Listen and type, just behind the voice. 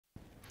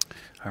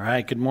All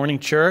right, good morning,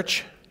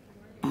 church.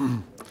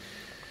 One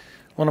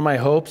of my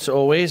hopes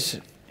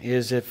always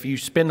is if you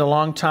spend a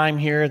long time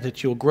here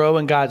that you'll grow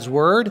in God's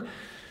Word.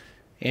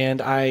 And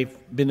I've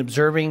been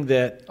observing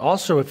that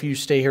also if you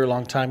stay here a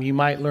long time, you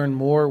might learn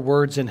more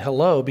words than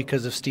hello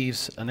because of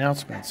Steve's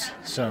announcements.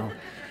 So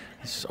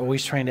he's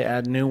always trying to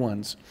add new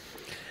ones.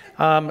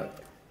 I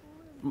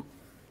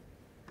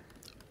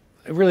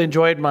really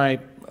enjoyed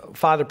my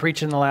father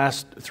preaching the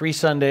last 3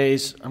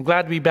 Sundays. I'm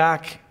glad to be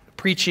back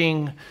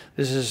preaching.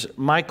 This is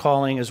my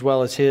calling as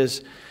well as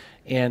his,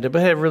 and I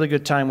had a really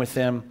good time with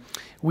them.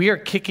 We are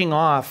kicking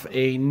off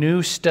a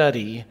new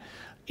study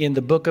in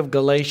the book of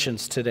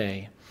Galatians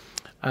today.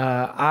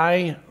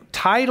 I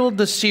titled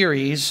the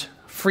series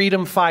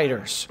Freedom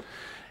Fighters,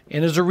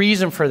 and there's a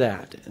reason for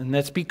that, and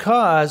that's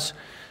because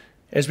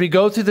as we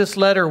go through this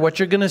letter, what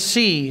you're going to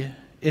see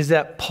is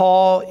that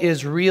Paul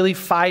is really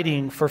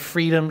fighting for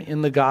freedom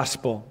in the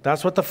gospel.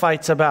 That's what the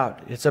fight's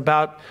about. It's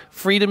about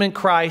freedom in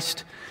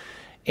Christ.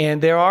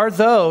 And there are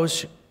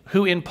those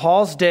who in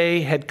Paul's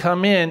day had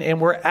come in and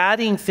were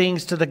adding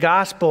things to the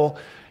gospel.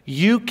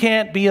 You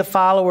can't be a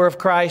follower of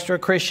Christ or a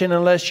Christian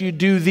unless you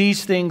do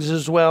these things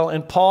as well.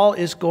 And Paul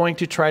is going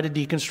to try to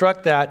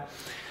deconstruct that.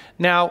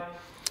 Now,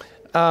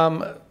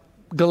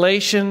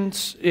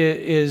 Galatians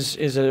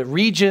is a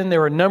region. There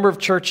were a number of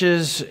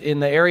churches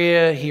in the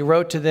area. He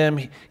wrote to them.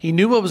 He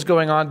knew what was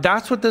going on.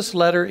 That's what this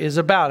letter is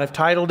about. I've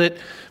titled it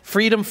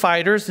Freedom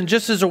Fighters. And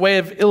just as a way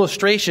of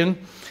illustration,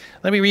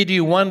 let me read to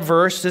you one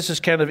verse. This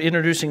is kind of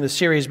introducing the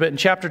series, but in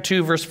chapter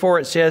 2, verse 4,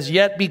 it says,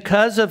 "Yet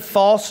because of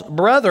false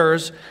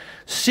brothers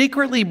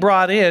secretly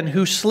brought in,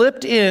 who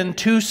slipped in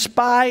to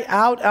spy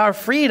out our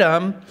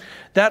freedom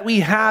that we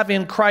have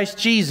in Christ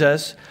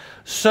Jesus,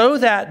 so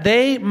that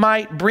they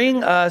might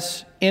bring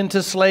us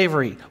into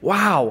slavery."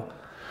 Wow.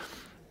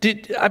 Do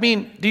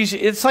you see,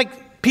 it's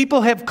like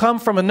people have come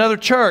from another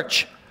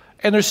church,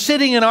 and they're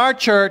sitting in our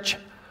church,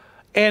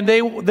 and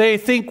they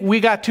think we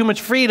got too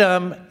much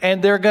freedom,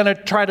 and they're going to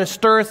try to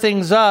stir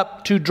things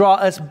up to draw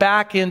us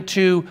back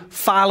into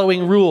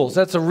following rules.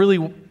 That's a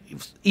really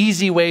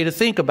easy way to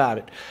think about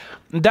it.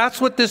 And that's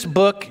what this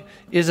book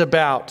is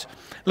about.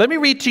 Let me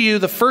read to you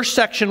the first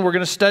section we're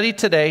going to study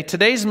today.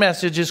 Today's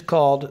message is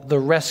called The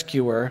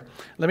Rescuer.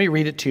 Let me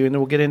read it to you, and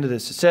then we'll get into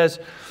this. It says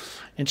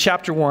in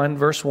chapter 1,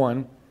 verse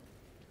 1,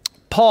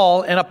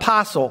 "Paul, an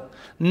apostle,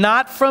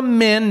 not from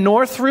men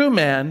nor through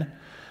men,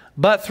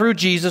 but through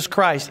Jesus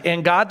Christ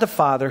and God the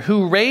Father,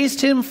 who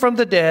raised him from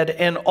the dead,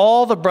 and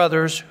all the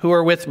brothers who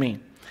are with me.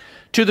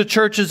 To the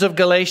churches of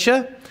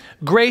Galatia,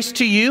 grace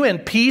to you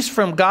and peace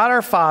from God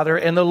our Father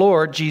and the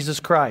Lord Jesus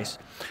Christ,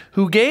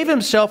 who gave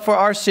himself for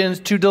our sins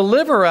to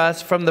deliver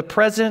us from the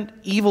present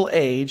evil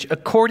age,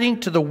 according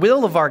to the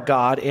will of our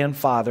God and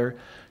Father,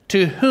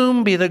 to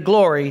whom be the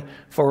glory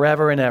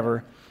forever and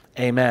ever.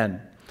 Amen.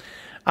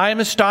 I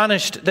am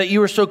astonished that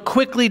you are so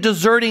quickly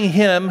deserting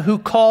him who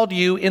called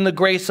you in the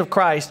grace of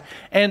Christ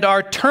and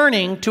are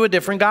turning to a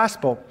different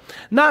gospel.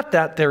 Not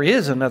that there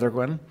is another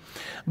one,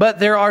 but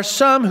there are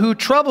some who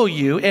trouble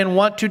you and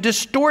want to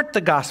distort the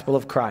gospel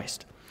of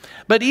Christ.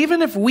 But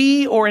even if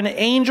we or an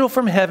angel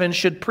from heaven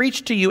should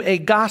preach to you a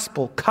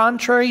gospel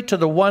contrary to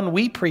the one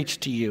we preach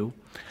to you,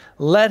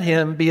 let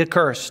him be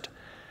accursed.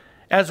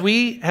 As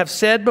we have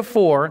said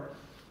before,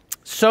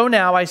 so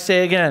now I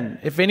say again,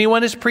 if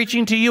anyone is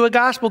preaching to you a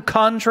gospel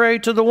contrary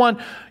to the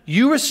one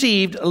you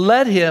received,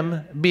 let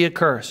him be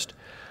accursed.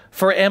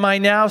 For am I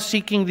now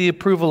seeking the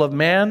approval of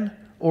man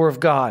or of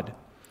God?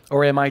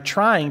 Or am I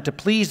trying to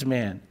please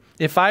man?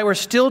 If I were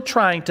still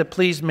trying to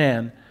please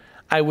man,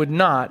 I would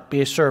not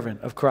be a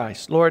servant of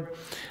Christ. Lord,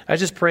 I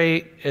just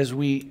pray as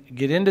we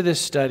get into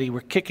this study,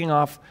 we're kicking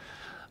off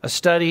a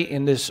study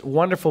in this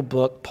wonderful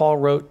book Paul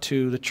wrote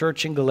to the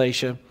church in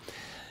Galatia,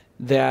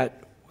 that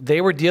they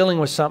were dealing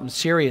with something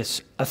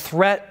serious, a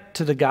threat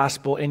to the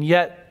gospel, and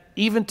yet,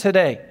 even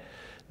today,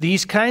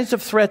 these kinds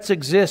of threats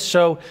exist.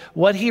 So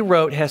what he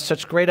wrote has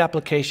such great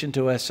application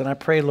to us, and I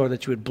pray, Lord,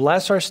 that you would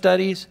bless our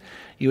studies,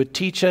 you would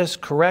teach us,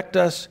 correct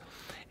us,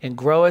 and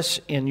grow us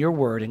in your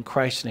word, in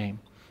Christ's name.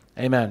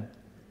 Amen.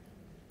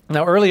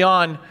 Now, early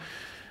on,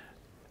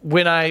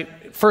 when I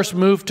first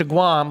moved to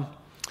Guam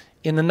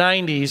in the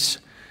 90s,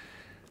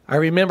 I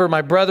remember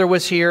my brother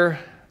was here,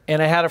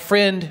 and I had a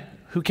friend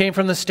who came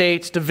from the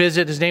States to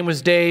visit. His name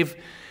was Dave,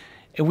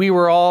 and we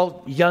were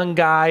all young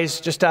guys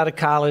just out of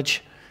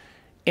college,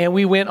 and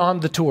we went on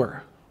the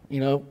tour. You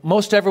know,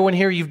 most everyone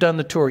here, you've done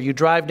the tour. You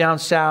drive down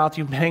south,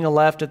 you hang a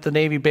left at the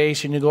Navy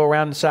base, and you go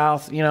around the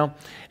south, you know.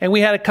 And we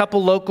had a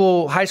couple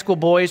local high school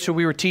boys who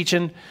we were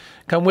teaching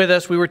come with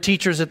us. We were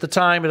teachers at the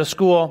time at a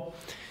school.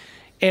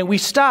 And we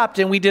stopped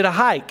and we did a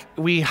hike.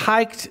 We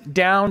hiked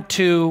down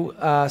to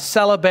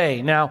Sella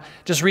Bay. Now,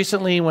 just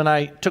recently when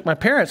I took my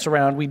parents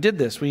around, we did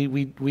this.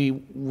 We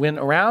went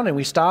around and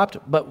we stopped,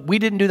 but we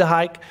didn't do the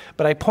hike.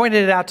 But I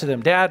pointed it out to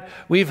them. Dad,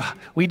 we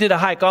did a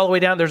hike all the way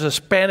down. There's a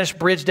Spanish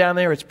bridge down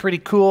there. It's pretty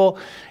cool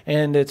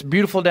and it's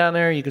beautiful down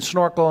there. You can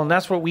snorkel, and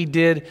that's what we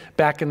did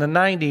back in the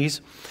 90s.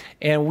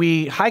 And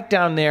we hiked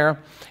down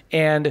there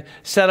and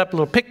set up a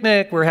little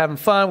picnic. We were having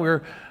fun. We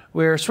were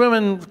We were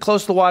swimming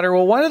close to the water.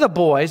 Well, one of the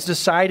boys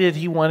decided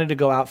he wanted to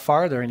go out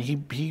farther, and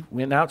he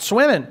went out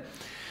swimming.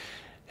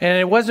 And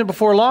it wasn't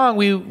before long,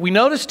 we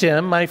noticed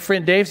him. My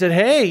friend Dave said,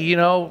 hey,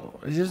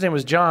 his name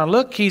was John.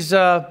 Look, he's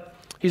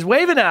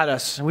waving at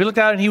us. And we looked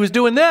out, and he was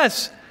doing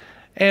this.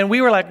 And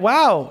we were like,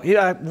 wow,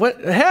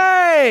 what?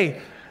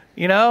 Hey!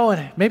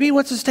 Maybe he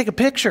wants us to take a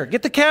picture.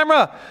 Get the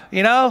camera.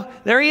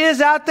 There he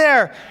is out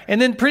there. And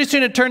then pretty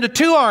soon it turned to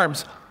two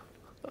arms.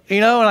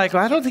 Well, I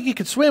don't think he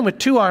could swim with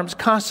two arms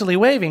constantly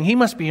waving. He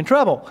must be in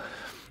trouble.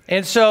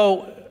 And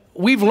so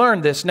we've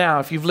learned this now.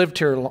 If you've lived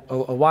here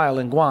a while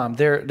in Guam,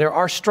 there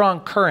are strong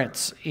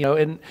currents.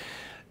 And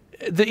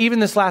even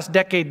this last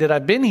decade that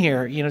I've been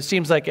here, it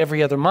seems like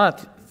every other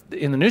month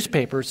in the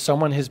newspapers,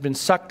 someone has been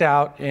sucked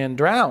out and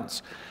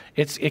drowns.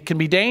 It can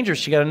be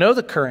dangerous. You got to know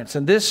the currents.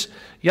 And this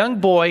young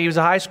boy, he was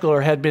a high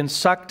schooler, had been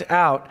sucked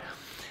out.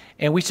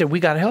 And we said, we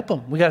got to help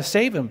him. We got to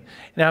save him.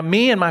 Now,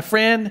 me and my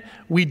friend,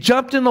 we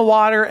jumped in the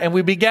water and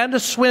we began to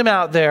swim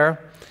out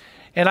there.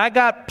 And I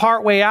got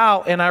partway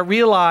out and I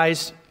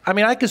realized,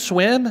 I could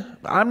swim.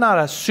 I'm not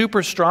a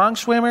super strong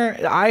swimmer.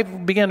 I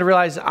began to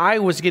realize I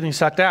was getting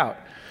sucked out.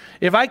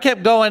 If I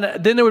kept going,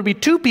 then there would be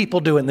two people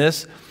doing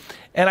this.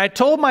 And I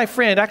told my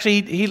friend,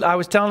 actually, I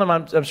was telling him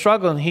I'm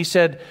struggling. He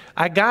said,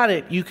 I got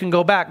it. You can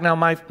go back. Now,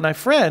 my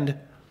friend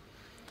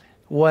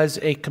was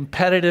a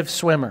competitive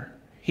swimmer.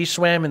 He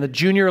swam in the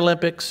Junior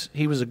Olympics.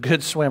 He was a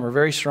good swimmer,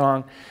 very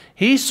strong.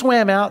 He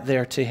swam out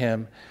there to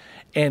him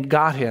and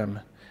got him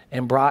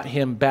and brought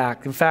him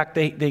back. In fact,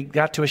 they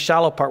got to a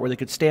shallow part where they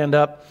could stand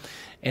up,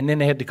 and then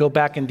they had to go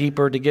back in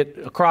deeper to get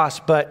across.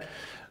 But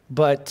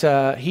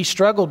he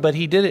struggled, but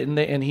he did it,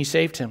 and he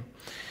saved him.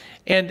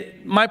 And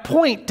my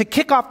point, to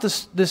kick off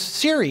this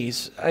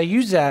series, I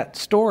use that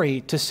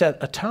story to set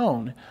a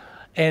tone,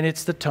 and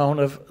it's the tone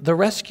of the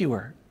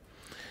rescuer.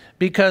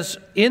 Because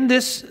in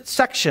this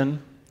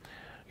section,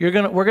 we're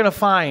going to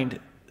find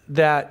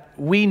that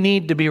we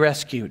need to be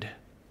rescued.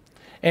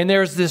 And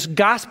there's this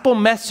gospel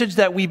message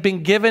that we've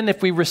been given,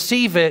 if we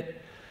receive it,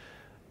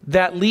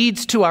 that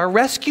leads to our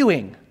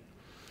rescuing.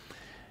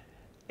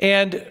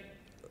 And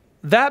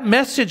that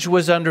message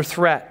was under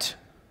threat.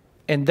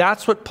 And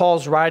that's what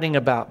Paul's writing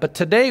about. But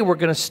today we're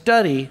going to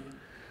study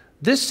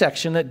this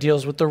section that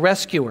deals with the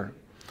rescuer.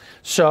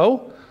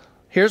 So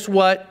here's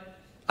what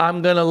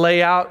I'm going to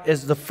lay out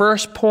as the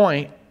first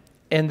point,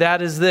 and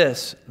that is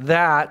this,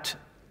 that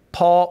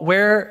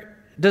where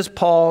does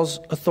Paul's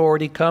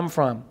authority come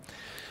from?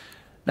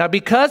 Now,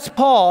 because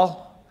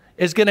Paul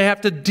is going to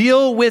have to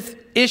deal with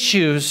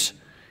issues,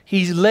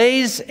 he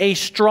lays a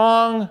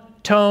strong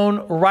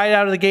tone right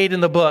out of the gate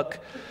in the book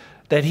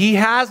that he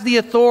has the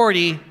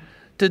authority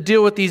to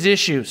deal with these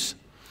issues.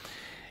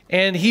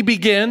 And he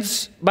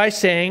begins by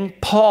saying,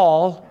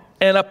 Paul,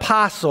 an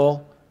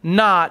apostle,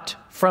 not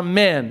from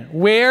men.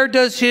 Where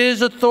does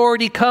his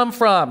authority come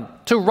from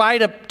to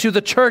write up to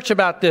the church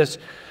about this?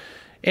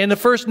 And the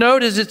first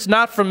note is it's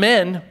not from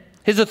men.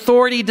 His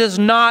authority does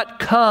not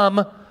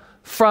come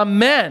from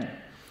men.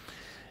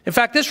 In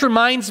fact, this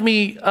reminds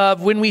me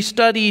of when we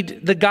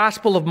studied the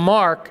Gospel of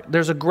Mark.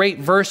 There's a great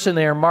verse in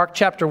there, Mark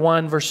chapter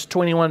 1, verse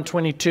 21,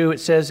 22. It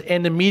says,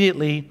 and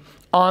immediately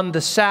on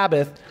the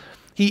Sabbath,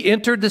 he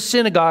entered the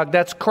synagogue,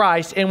 that's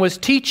Christ, and was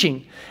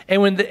teaching.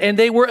 And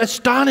they were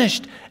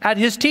astonished at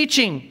his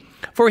teaching,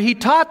 for he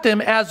taught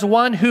them as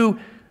one who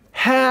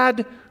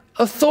had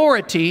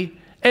authority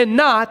and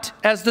not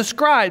as the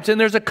scribes. And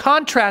there's a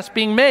contrast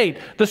being made.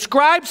 The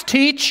scribes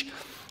teach,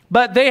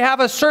 but they have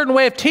a certain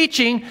way of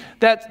teaching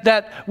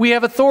that we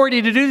have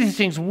authority to do these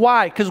things.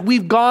 Why? Because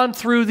we've gone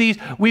through these,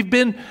 we've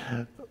been,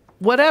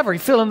 whatever, you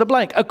fill in the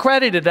blank,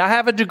 accredited. I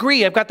have a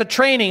degree, I've got the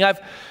training,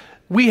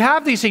 we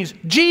have these things.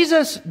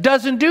 Jesus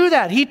doesn't do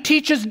that. He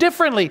teaches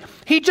differently.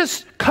 He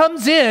just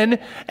comes in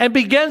and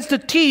begins to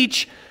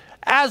teach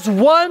as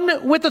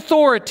one with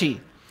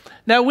authority.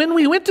 Now, when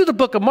we went through the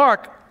book of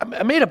Mark,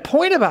 I made a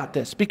point about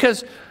this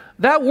because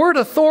that word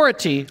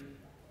authority,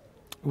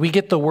 we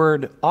get the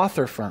word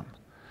author from.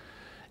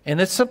 And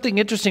it's something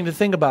interesting to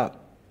think about,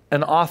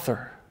 an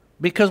author.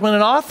 Because when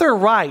an author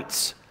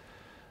writes,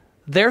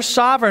 they're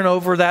sovereign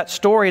over that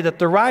story that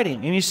they're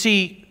writing. And you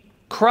see,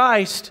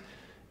 Christ,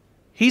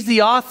 he's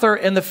the author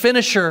and the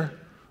finisher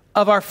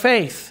of our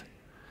faith.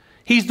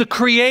 He's the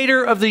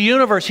creator of the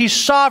universe. He's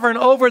sovereign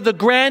over the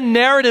grand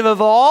narrative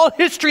of all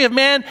history of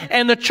man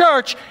and the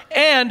church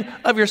and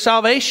of your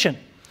salvation.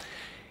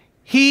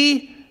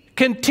 He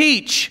can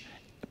teach.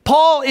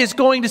 Paul is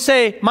going to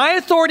say, my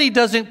authority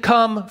doesn't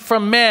come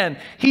from man.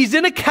 He's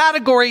in a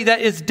category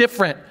that is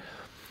different.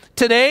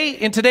 Today,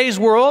 in today's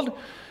world,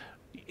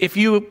 if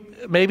you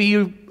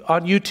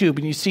on YouTube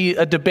and you see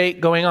a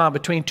debate going on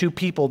between two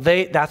people,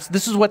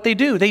 this is what they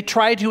do. They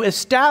try to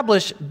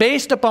establish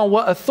based upon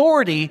what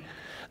authority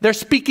they're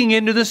speaking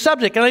into the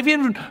subject. And I've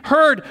even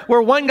heard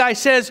where one guy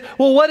says,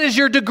 well, what is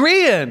your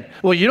degree in?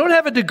 Well, you don't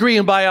have a degree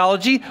in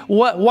biology.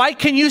 Why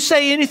can you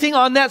say anything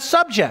on that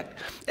subject?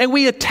 And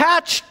we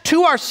attach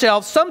to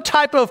ourselves some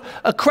type of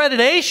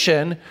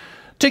accreditation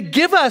to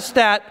give us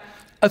that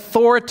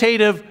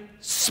authoritative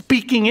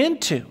speaking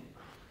into.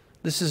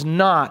 This is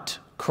not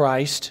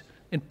Christ,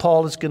 and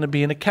Paul is going to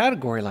be in a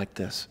category like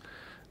this.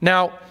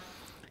 Now,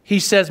 he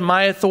says,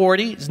 my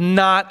authority is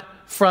not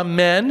from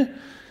men.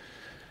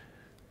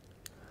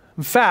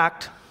 In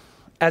fact,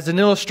 as an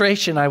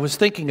illustration, I was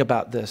thinking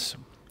about this.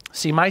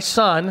 See, my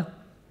son,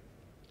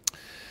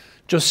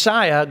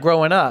 Josiah,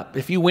 growing up,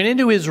 if you went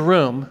into his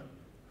room,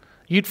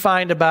 you'd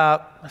find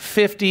about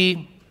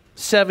 50,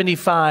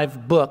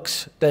 75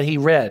 books that he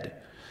read.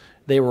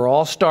 They were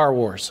all Star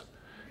Wars.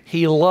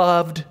 He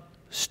loved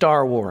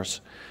Star Wars.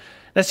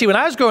 Now, see, when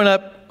I was growing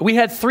up, we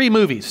had 3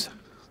 movies.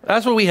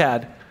 That's what we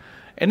had.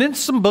 And then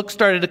some books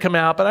started to come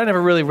out, but I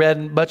never really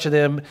read much of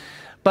them.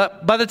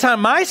 But by the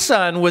time my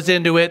son was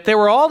into it, there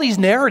were all these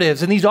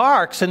narratives and these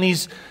arcs and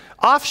these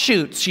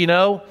offshoots,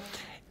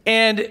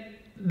 And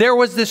there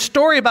was this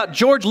story about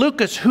George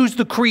Lucas, who's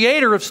the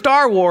creator of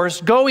Star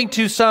Wars, going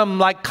to some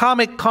like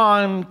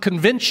Comic-Con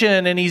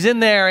convention, and he's in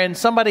there, and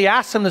somebody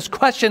asks him this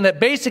question that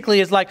basically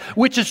is like,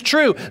 which is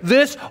true,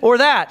 this or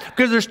that?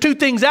 Because there's 2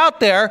 things out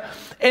there.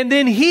 And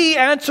then he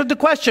answered the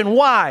question,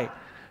 why?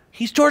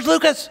 He's George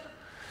Lucas.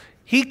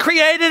 He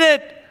created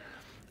it.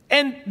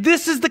 And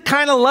this is the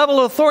kind of level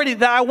of authority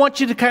that I want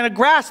you to kind of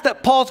grasp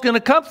that Paul's going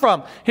to come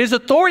from. His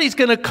authority is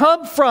going to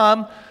come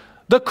from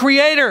the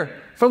Creator,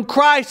 from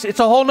Christ. It's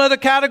a whole nother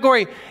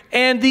category.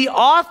 And the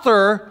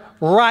author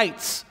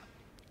writes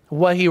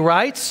what he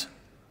writes.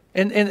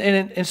 And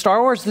in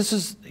Star Wars,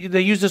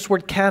 they use this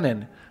word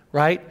canon,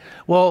 right?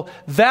 Well,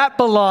 that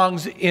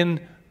belongs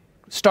in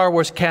Star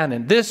Wars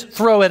canon. This,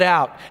 throw it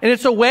out. And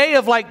it's a way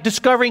of like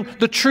discovering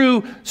the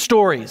true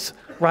stories,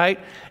 right?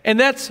 And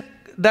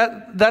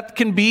that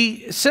can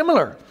be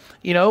similar.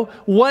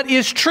 What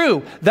is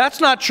true? That's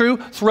not true.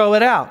 Throw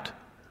it out.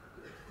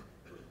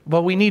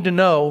 But we need to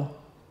know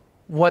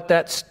what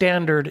that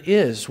standard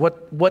is.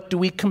 What do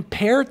we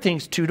compare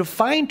things to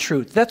find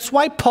truth? That's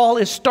why Paul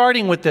is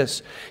starting with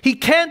this. He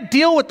can't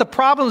deal with the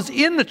problems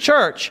in the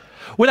church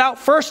without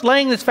first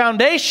laying this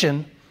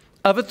foundation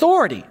of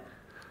authority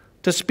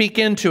to speak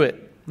into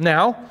it.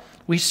 Now,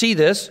 we see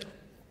this.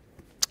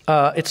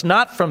 It's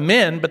not from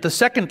men, but the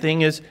second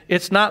thing is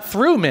it's not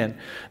through men.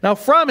 Now,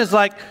 from is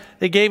like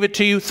they gave it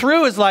to you.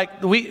 Through is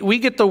like we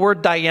get the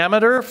word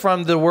diameter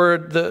from the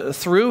word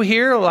through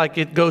here, like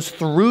it goes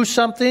through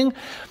something.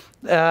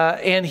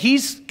 And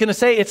he's going to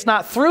say it's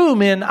not through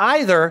men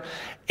either.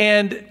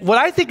 And what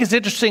I think is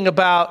interesting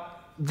about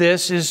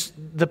this is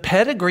the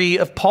pedigree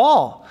of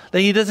Paul, that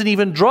he doesn't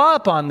even draw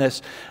upon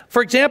this.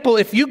 For example,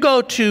 if you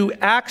go to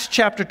Acts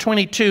chapter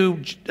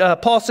 22,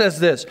 Paul says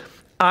this,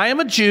 I am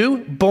a Jew,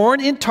 born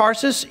in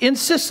Tarsus in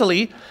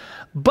Sicily,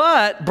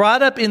 but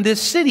brought up in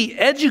this city,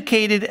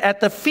 educated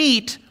at the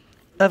feet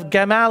of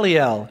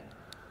Gamaliel.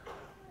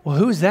 Well,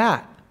 who's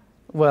that?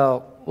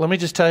 Well, let me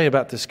just tell you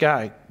about this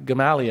guy,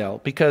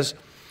 Gamaliel, because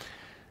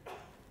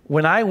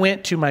when I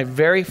went to my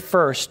very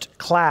first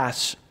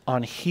class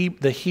on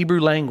the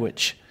Hebrew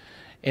language,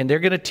 and they're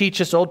going to teach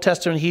us Old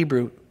Testament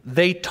Hebrew,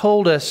 they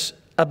told us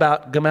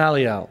about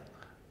Gamaliel.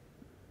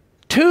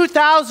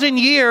 2,000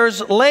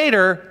 years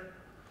later,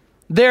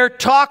 they're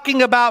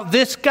talking about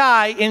this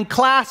guy in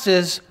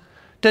classes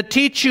to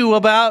teach you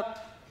about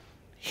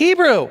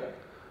Hebrew.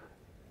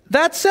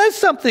 That says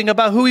something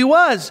about who he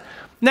was.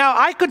 Now,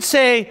 I could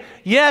say,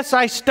 yes,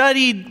 I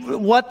studied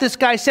what this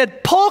guy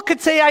said. Paul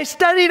could say, I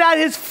studied at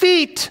his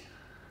feet.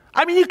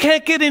 I mean, you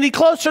can't get any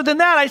closer than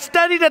that. I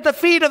studied at the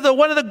feet of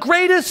one of the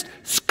greatest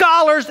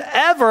scholars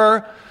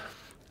ever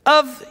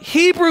of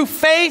Hebrew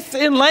faith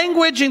and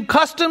language and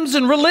customs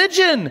and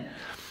religion.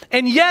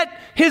 And yet,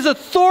 his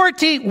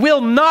authority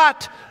will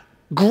not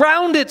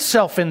ground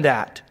itself in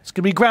that. It's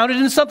going to be grounded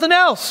in something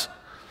else.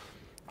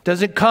 It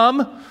doesn't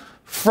come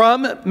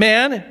from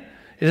man.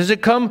 It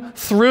doesn't come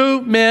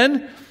through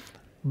men.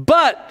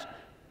 But,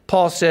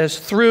 Paul says,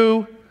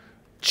 through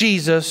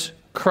Jesus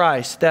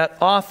Christ, that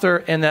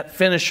author and that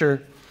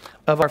finisher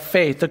of our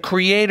faith, the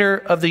creator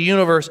of the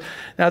universe.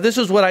 Now, this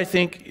is what I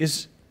think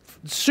is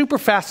super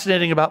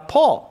fascinating about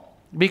Paul.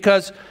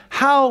 Because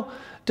how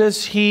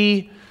does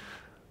he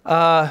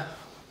get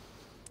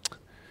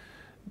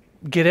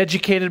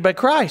educated by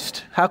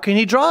Christ? How can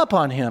he draw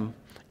upon him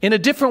in a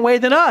different way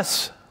than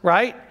us,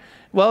 right?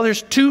 Well,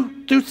 there's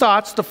two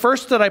thoughts. The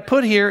first that I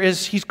put here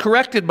is he's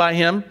corrected by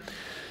him.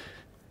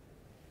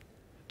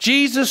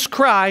 Jesus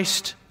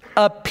Christ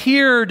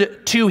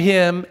appeared to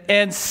him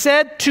and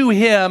said to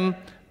him,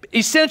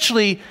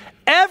 essentially,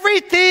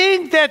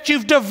 everything that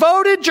you've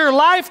devoted your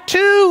life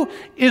to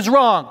is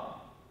wrong.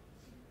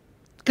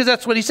 Because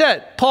that's what he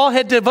said. Paul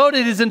had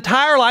devoted his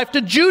entire life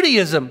to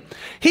Judaism.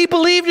 He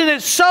believed in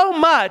it so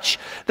much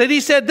that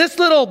he said, this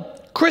little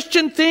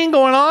Christian thing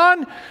going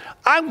on,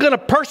 I'm going to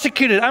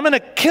persecute it. I'm going to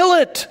kill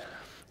it.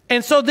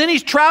 And so then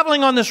he's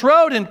traveling on this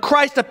road and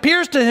Christ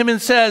appears to him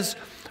and says,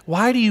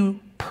 why do you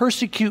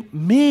persecute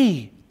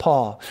me,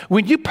 Paul?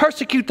 When you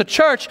persecute the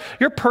church,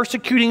 you're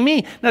persecuting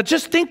me. Now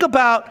just think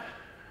about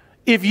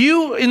if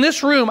you, in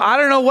this room, I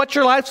don't know what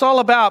your life's all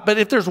about, but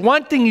if there's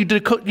one thing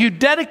you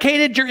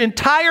dedicated your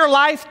entire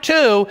life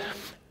to,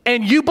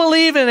 and you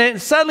believe in it,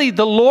 and suddenly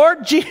the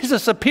Lord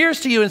Jesus appears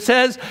to you and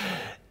says,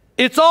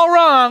 it's all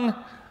wrong.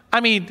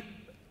 I mean,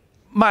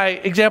 my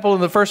example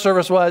in the first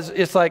service was,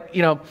 it's like,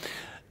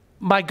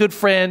 my good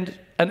friend,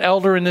 an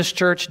elder in this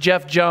church,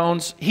 Jeff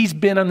Jones, he's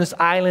been on this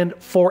island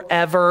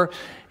forever.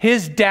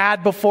 His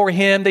dad before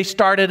him, they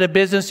started a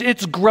business.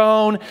 It's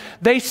grown.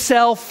 They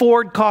sell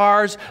Ford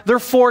cars. They're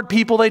Ford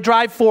people. They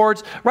drive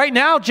Fords. Right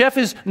now, Jeff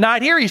is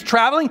not here. He's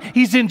traveling.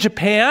 He's in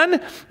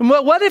Japan.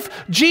 What if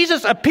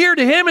Jesus appeared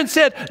to him and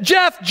said,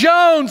 Jeff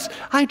Jones,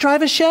 I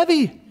drive a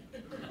Chevy?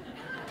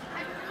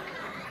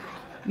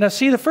 Now,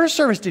 see, the first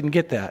service didn't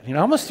get that. I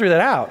almost threw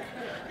that out.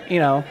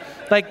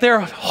 Like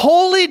they're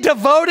wholly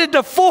devoted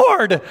to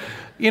Ford.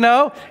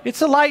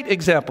 It's a light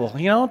example, to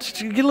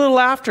get a little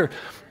laughter.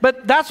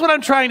 But that's what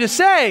I'm trying to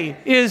say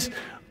is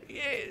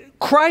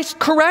Christ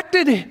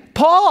corrected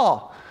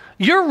Paul.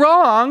 You're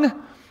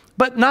wrong.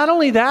 But not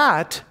only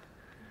that,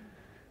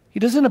 he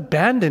doesn't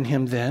abandon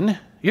him then.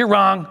 You're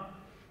wrong.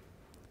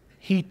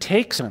 He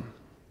takes him.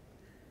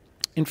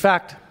 In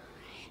fact,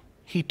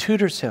 he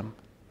tutors him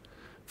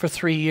for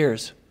 3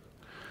 years.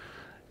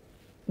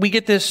 We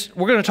get this,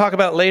 we're going to talk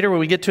about it later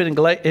when we get to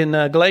it in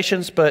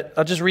Galatians, but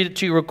I'll just read it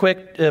to you real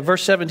quick.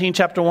 Verse 17,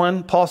 chapter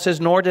 1, Paul says,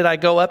 "Nor did I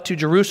go up to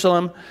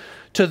Jerusalem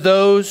to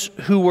those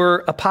who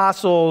were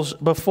apostles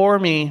before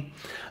me,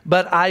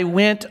 but I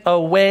went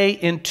away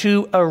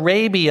into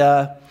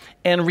Arabia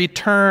and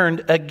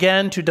returned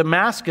again to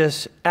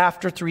Damascus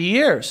after 3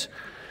 years."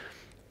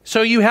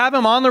 So you have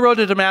him on the road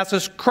to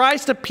Damascus.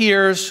 Christ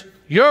appears.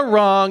 You're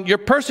wrong. You're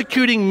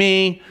persecuting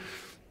me.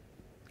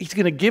 He's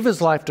going to give his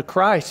life to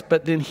Christ,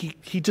 but then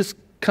he just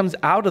comes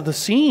out of the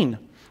scene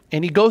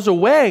and he goes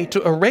away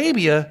to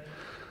Arabia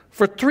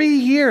for 3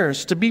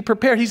 years to be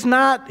prepared. He's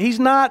not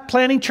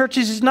planting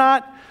churches.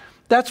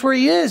 That's where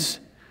he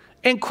is.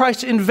 And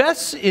Christ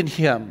invests in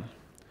him.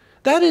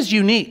 That is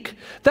unique.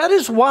 That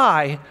is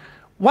why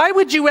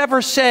would you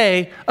ever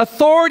say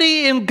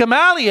authority in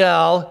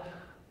Gamaliel?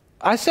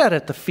 I sat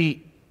at the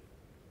feet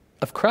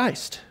of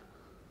Christ,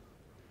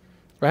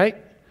 right?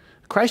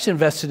 Christ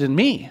invested in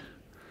me.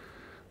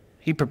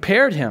 He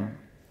prepared him.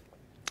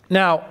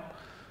 Now,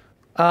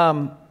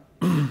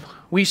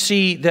 we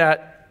see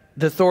that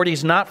the authority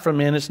is not from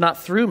men, it's not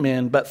through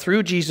men, but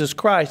through Jesus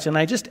Christ. And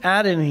I just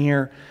add in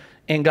here,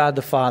 and God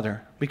the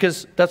Father,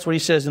 because that's what he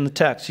says in the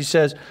text. He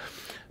says,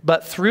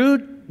 but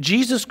through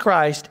Jesus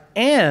Christ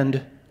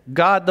and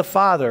God the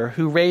Father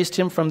who raised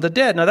him from the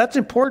dead. Now that's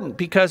important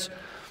because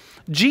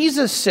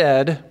Jesus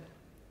said,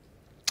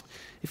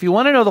 if you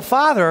want to know the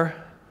Father,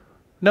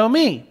 know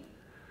me.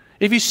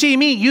 If you see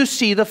me, you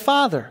see the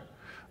Father.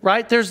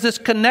 Right? There's this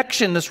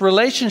connection, this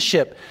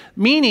relationship,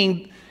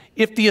 meaning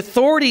if the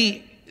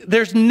authority,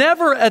 there's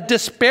never a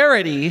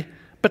disparity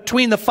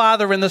between the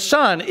Father and the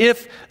Son.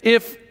 If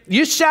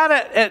you sat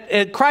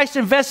at Christ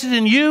invested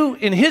in you,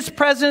 in his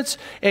presence,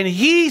 and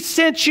he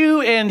sent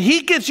you and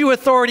he gives you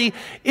authority,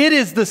 it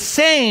is the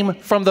same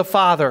from the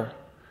Father.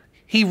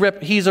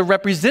 He's a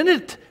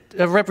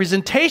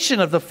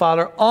representation of the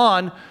Father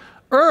on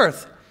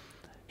earth.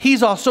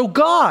 He's also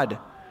God.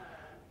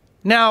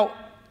 Now,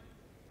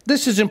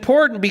 this is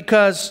important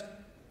because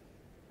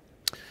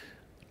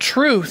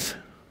truth,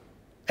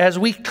 as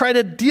we try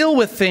to deal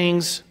with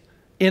things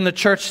in the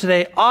church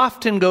today,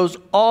 often goes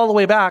all the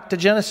way back to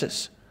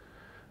Genesis.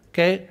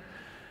 Okay?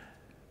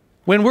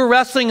 When we're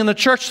wrestling in the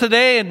church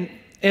today and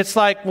it's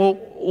like, well,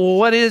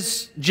 what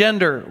is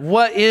gender?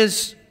 What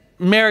is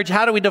marriage?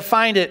 How do we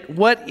define it?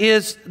 What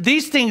is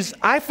these things?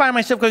 I find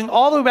myself going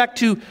all the way back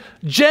to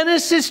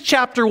Genesis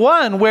chapter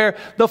 1, where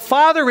the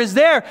Father is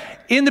there.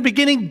 In the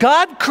beginning,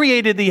 God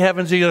created the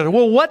heavens and the earth.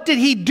 Well, what did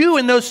he do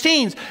in those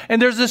scenes? And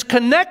there's this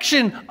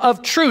connection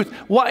of truth.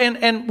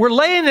 And we're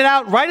laying it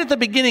out right at the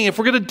beginning. If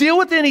we're going to deal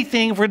with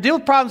anything, if we're going to deal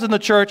with problems in the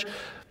church,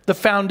 the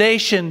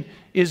foundation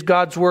is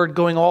God's word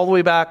going all the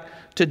way back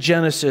to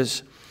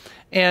Genesis.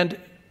 And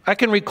I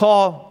can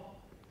recall,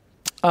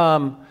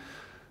 I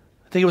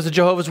think it was a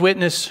Jehovah's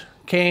Witness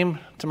came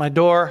to my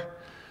door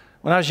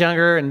when I was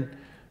younger and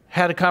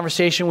had a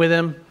conversation with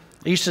him.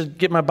 I used to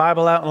get my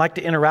Bible out and like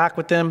to interact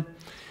with them.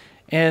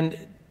 And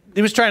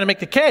he was trying to make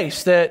the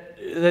case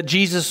that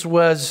Jesus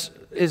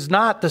is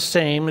not the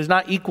same, is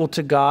not equal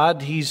to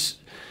God.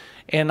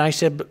 And I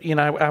said,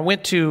 I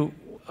went to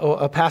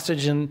a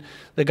passage in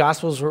the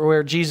Gospels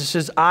where Jesus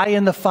says, I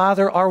and the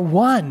Father are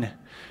one.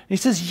 And he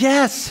says,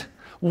 yes,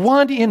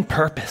 one in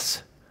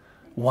purpose,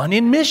 one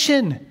in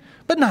mission,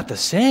 but not the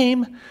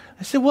same.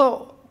 I said,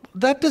 well,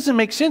 that doesn't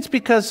make sense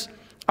because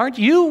aren't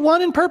you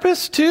one in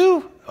purpose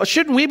too? Or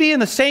shouldn't we be in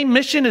the same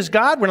mission as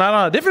God? We're not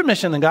on a different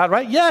mission than God,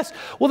 right? Yes.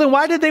 Well, then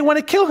why did they want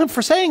to kill him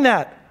for saying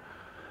that?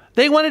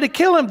 They wanted to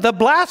kill him. The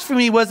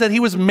blasphemy was that he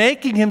was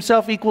making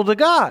himself equal to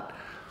God.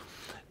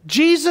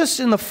 Jesus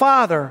and the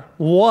Father,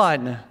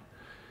 one.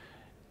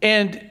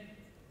 And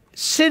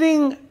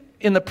sitting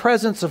in the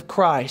presence of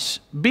Christ,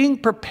 being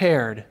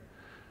prepared,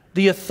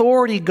 the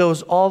authority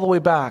goes all the way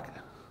back,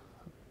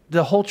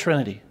 the whole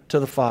Trinity, to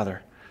the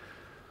Father.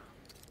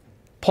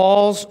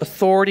 Paul's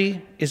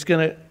authority is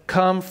going to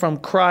come from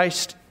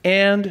Christ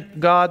and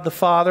God the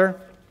Father.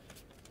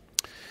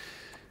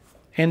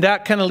 And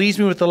that kind of leaves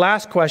me with the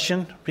last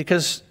question,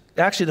 because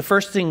actually the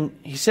first thing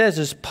he says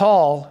is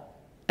Paul,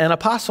 an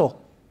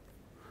apostle.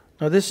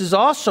 Now, this is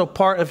also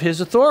part of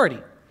his authority.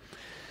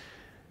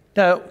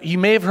 Now, you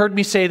may have heard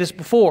me say this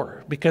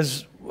before,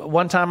 because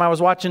one time I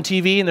was watching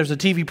TV and there's a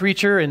TV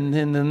preacher and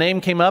the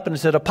name came up and it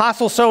said,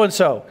 Apostle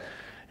so-and-so.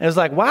 And it's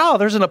like, wow,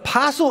 there's an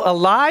apostle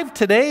alive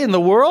today in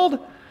the world?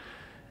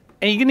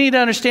 And you need to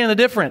understand the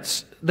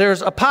difference.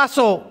 There's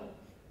apostle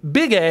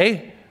big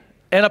A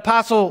and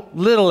apostle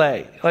little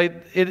a.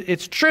 Like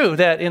it's true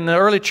that in the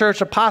early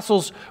church,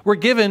 apostles were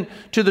given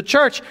to the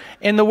church.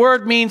 And the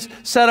word means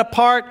set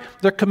apart.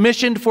 They're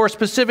commissioned for a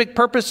specific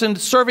purpose in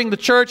serving the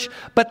church.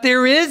 But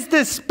there is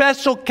this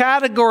special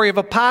category of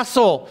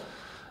apostle.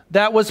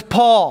 That was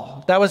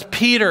Paul. That was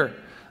Peter.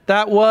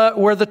 That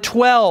were the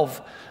 12.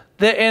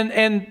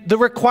 And the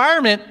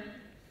requirement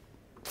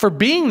for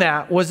being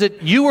that was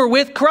that you were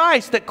with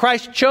Christ, that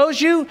Christ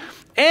chose you,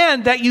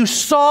 and that you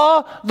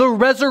saw the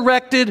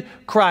resurrected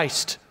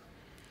Christ.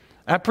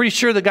 I'm pretty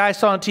sure the guy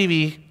saw on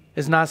TV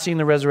has not seen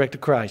the resurrected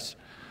Christ.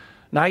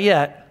 Not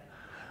yet.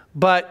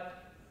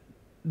 But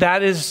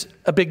that is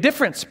a big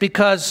difference,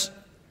 because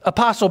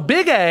Apostle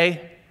Big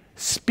A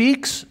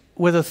speaks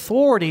with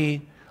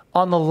authority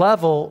on the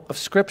level of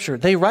Scripture.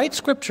 They write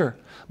Scripture.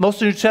 Most of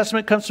the New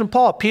Testament comes from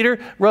Paul. Peter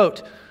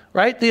wrote,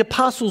 right? The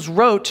apostles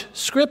wrote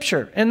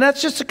Scripture. And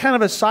that's just a kind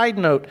of a side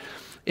note.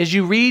 As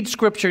you read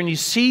Scripture and you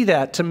see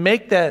that, to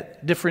make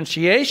that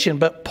differentiation.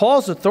 But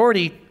Paul's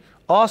authority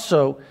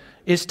also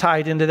is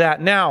tied into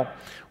that. Now,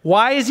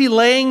 why is he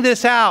laying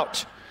this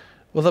out?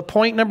 Well, the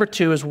point number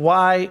 2 is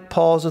why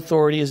Paul's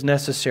authority is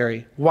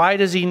necessary. Why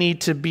does he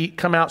need to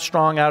come out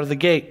strong out of the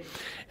gate?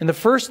 And the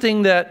first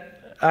thing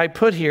that I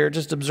put here,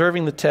 just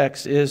observing the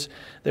text, is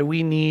that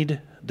we need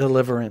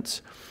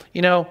deliverance.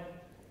 You know,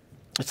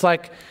 it's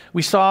like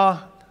we saw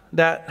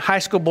that high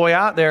school boy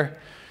out there,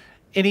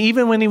 and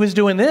even when he was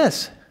doing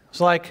this,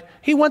 it's like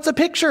he wants a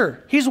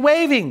picture. He's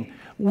waving.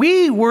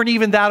 We weren't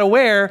even that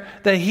aware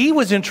that he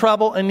was in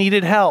trouble and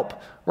needed help,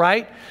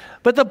 right?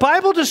 But the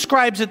Bible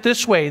describes it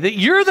this way, that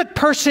you're the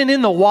person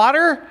in the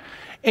water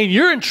and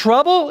you're in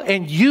trouble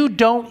and you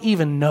don't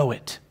even know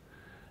it.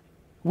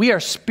 We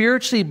are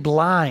spiritually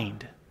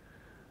blind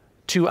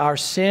to our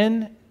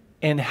sin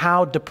and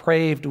how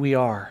depraved we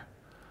are.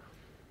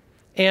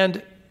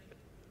 And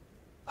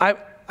I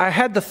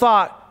had the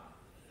thought,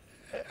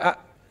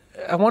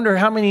 I wonder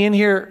how many in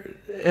here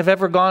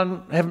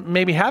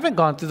maybe haven't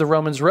gone through the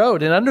Romans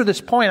Road. And under this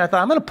point, I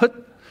thought, I'm going to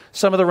put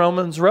some of the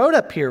Romans Road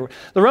up here.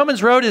 The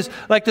Romans Road is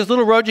like this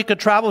little road you could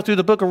travel through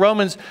the book of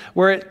Romans,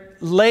 where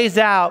it lays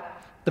out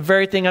the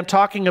very thing I'm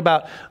talking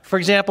about. For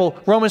example,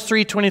 Romans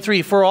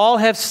 3:23, for all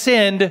have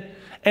sinned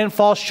and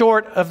fall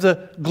short of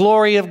the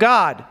glory of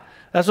God.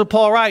 That's what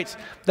Paul writes.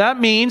 That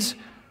means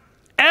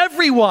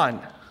everyone,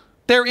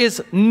 there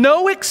is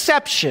no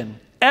exception.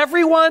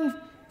 Everyone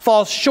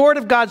falls short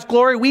of God's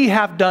glory. We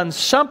have done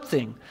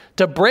something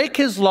to break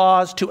his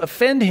laws, to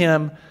offend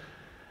him.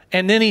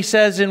 And then he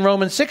says in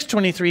Romans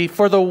 6:23,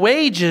 for the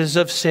wages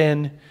of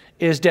sin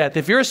is death.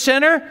 If you're a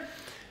sinner,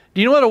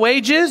 do you know what a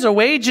wage is? A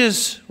wage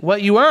is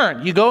what you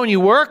earn. You go and you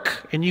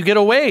work and you get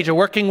a wage, a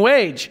working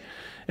wage.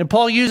 And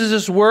Paul uses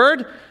this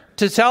word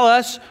to tell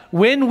us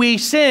when we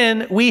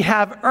sin, we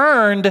have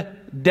earned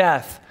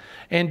death.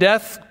 And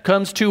death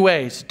comes 2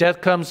 ways. Death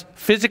comes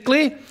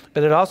physically,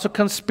 but it also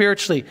comes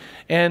spiritually.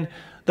 And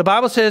the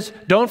Bible says,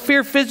 don't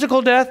fear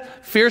physical death,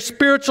 fear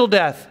spiritual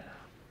death.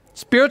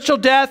 Spiritual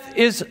death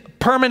is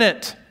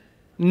permanent.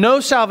 No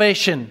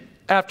salvation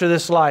after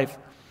this life.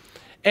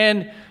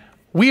 And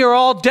we are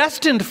all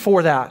destined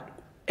for that.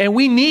 And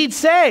we need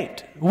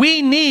saved.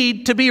 We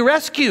need to be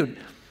rescued.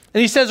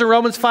 And he says in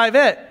Romans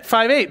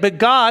 5:8, but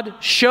God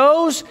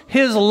shows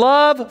his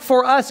love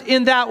for us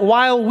in that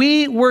while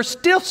we were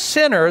still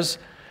sinners,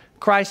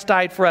 Christ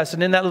died for us.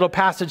 And in that little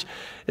passage,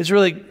 it's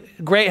really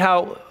great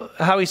how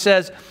he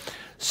says,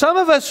 some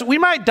of us, we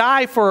might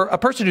die for a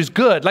person who's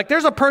good. Like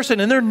there's a person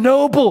and they're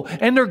noble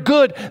and they're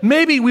good.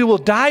 Maybe we will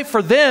die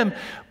for them.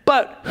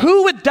 But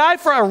who would die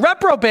for a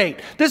reprobate?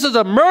 This is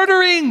a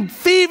murdering,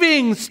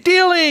 thieving,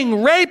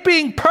 stealing,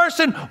 raping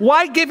person.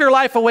 Why give your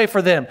life away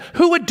for them?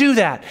 Who would do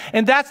that?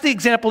 And that's the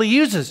example he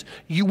uses.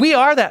 We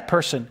are that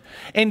person.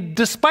 And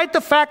despite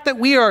the fact that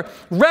we are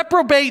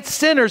reprobate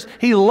sinners,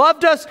 he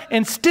loved us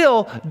and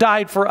still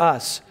died for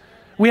us.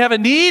 We have a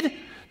need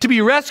to be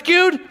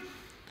rescued.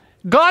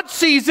 God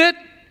sees it.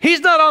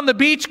 He's not on the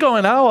beach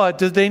going,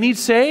 do they need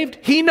saved?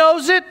 He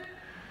knows it.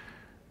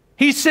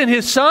 He sent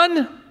his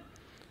son.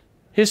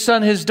 His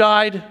son has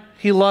died.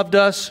 He loved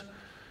us.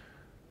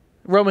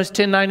 Romans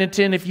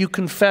 10:9-10, if you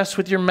confess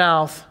with your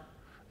mouth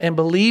and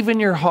believe in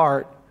your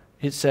heart,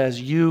 it says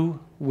you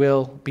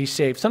will be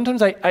saved.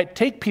 Sometimes I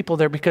take people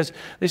there because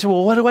they say,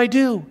 well, what do I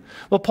do?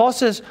 Well, Paul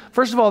says,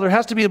 first of all, there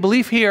has to be a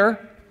belief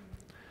here.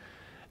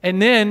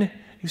 And then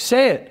you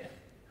say it.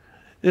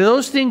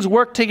 Those things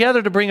work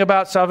together to bring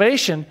about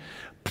salvation.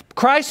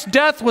 Christ's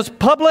death was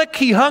public.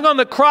 He hung on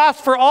the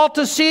cross for all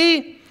to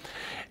see.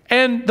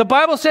 And the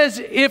Bible says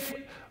if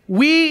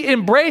we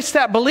embrace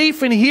that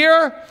belief in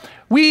here,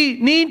 we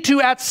need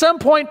to at some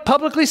point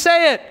publicly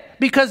say it,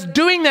 because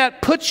doing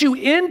that puts you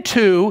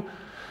into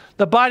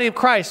the body of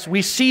Christ,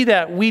 we see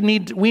that we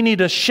need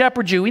to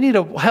shepherd you. We need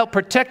to help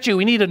protect you.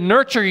 We need to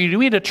nurture you.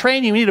 We need to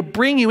train you. We need to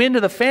bring you into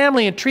the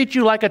family and treat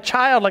you like a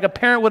child, like a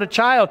parent would a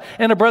child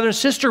and a brother and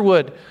sister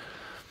would.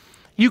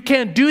 You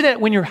can't do that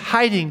when you're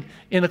hiding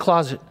in the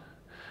closet.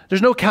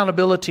 There's no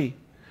accountability.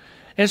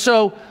 And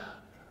so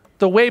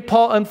the way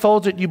Paul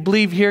unfolds it, you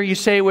believe here, you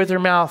say it with your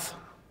mouth,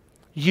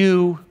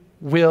 you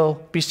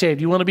will be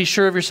saved. You want to be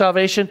sure of your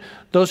salvation?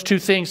 Those two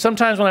things.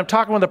 Sometimes when I'm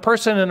talking with a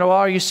person and, well,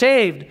 are you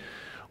saved?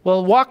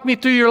 Well, walk me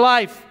through your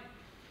life.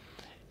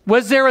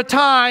 Was there a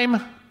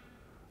time,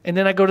 and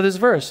then I go to this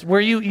verse, where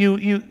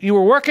you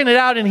were working it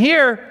out in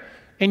here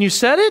and you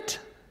said it?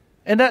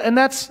 And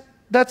that's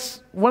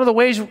one of the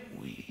ways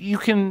you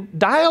can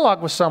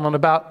dialogue with someone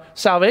about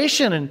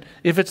salvation and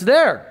if it's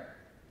there.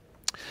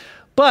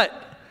 But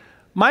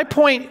my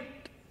point,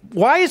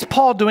 why is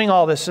Paul doing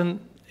all this? And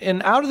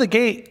out of the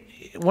gate,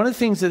 one of the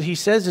things that he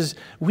says is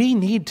we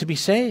need to be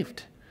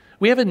saved.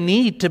 We have a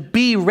need to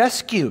be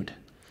rescued.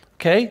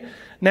 Okay?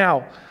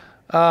 Now,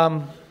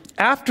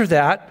 after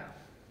that,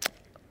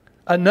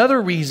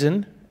 another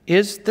reason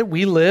is that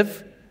we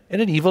live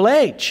in an evil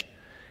age.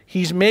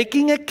 He's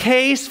making a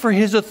case for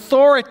his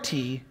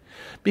authority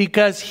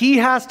because he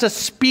has to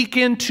speak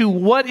into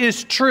what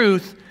is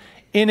truth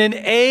in an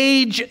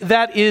age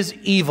that is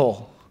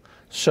evil.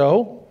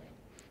 So,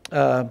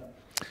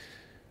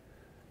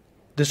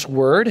 this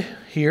word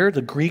here,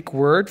 the Greek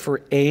word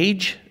for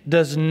age,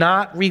 does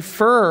not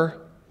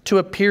refer to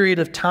a period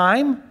of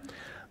time,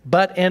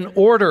 but an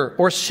order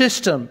or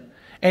system,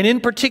 and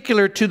in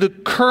particular to the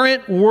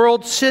current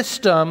world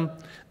system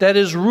that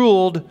is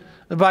ruled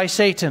by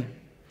Satan.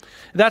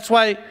 That's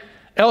why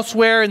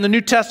elsewhere in the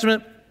New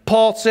Testament,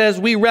 Paul says,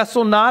 we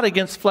wrestle not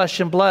against flesh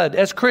and blood.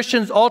 As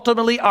Christians,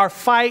 ultimately, our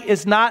fight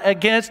is not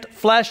against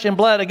flesh and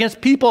blood,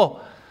 against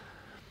people.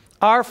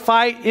 Our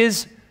fight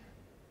is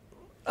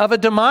of a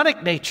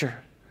demonic nature.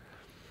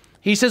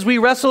 He says we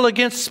wrestle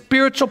against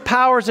spiritual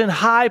powers in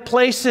high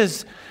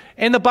places.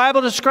 And the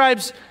Bible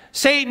describes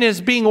Satan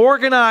as being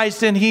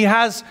organized, and he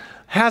has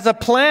a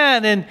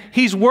plan, and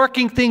he's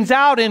working things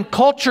out in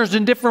cultures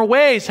in different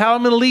ways. How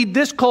I'm going to lead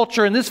this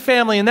culture and this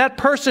family and that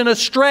person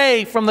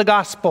astray from the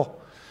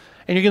gospel.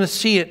 And you're going to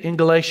see it in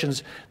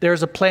Galatians.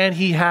 There's a plan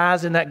he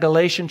has in that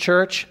Galatian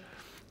church,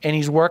 and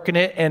he's working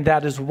it, and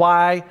that is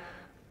why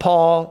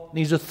Paul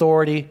needs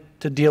authority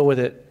to deal with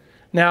it.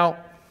 Now,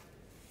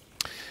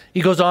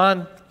 he goes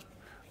on.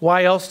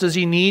 Why else does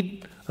he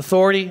need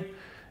authority?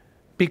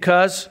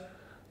 Because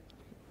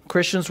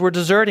Christians were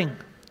deserting.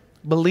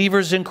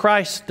 Believers in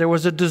Christ, there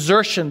was a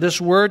desertion. This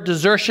word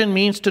desertion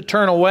means to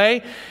turn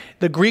away.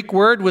 The Greek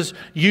word was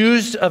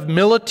used of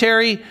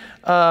military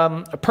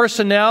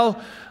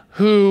personnel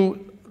who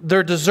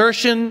their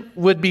desertion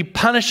would be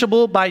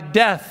punishable by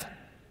death.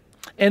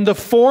 And the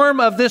form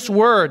of this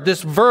word,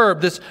 this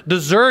verb, this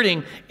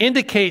deserting,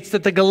 indicates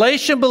that the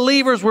Galatian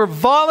believers were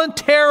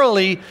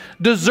voluntarily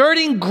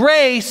deserting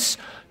grace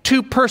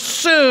to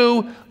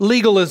pursue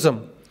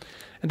legalism.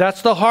 And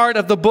that's the heart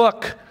of the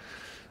book,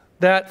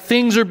 that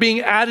things are being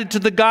added to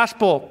the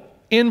gospel.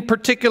 In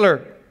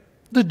particular,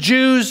 the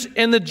Jews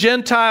and the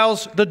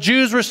Gentiles, the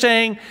Jews were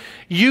saying,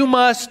 you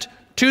must,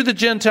 to the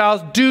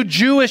Gentiles, do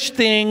Jewish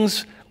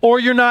things or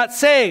you're not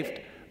saved.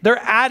 They're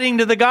adding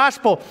to the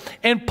gospel.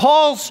 And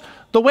Paul's,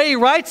 the way he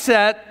writes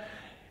that,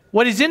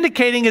 what he's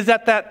indicating is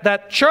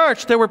that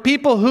church, there were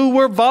people who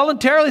were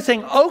voluntarily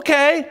saying,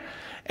 okay,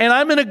 and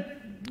I'm going to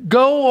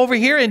go over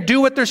here and do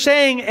what they're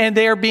saying, and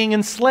they are being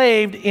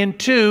enslaved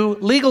into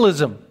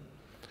legalism.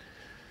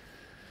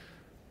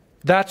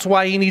 That's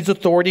why he needs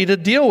authority to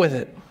deal with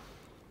it.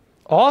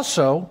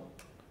 Also,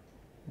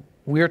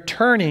 we're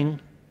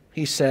turning,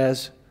 he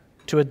says,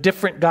 to a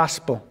different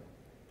gospel.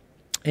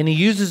 And he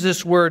uses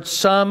this word,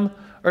 some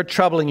are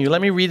troubling you.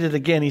 Let me read it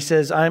again. He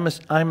says, I'm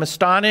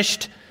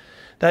astonished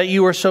that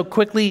you are so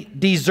quickly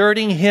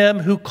deserting him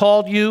who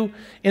called you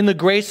in the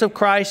grace of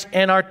Christ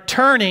and are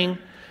turning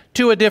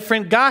to a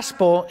different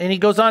gospel. And he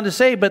goes on to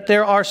say, but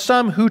there are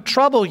some who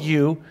trouble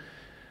you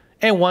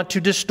and want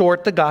to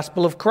distort the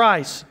gospel of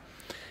Christ.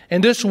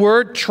 And this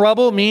word,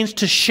 trouble, means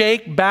to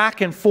shake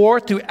back and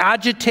forth, to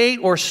agitate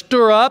or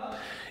stir up.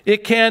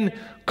 It can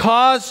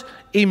cause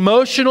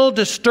emotional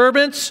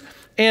disturbance.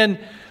 And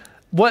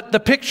what the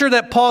picture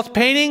that Paul's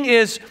painting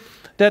is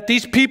that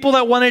these people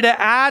that wanted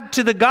to add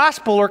to the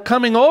gospel are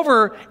coming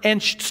over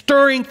and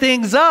stirring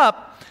things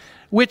up,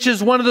 which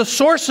is one of the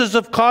sources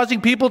of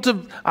causing people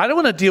to, I don't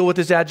want to deal with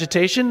this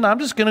agitation. I'm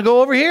just going to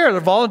go over here. They're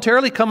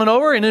voluntarily coming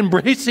over and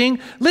embracing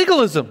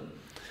legalism.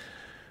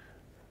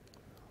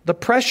 The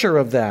pressure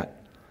of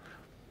that.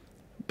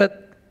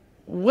 But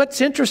what's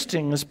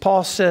interesting is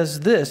Paul says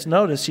this.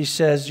 Notice he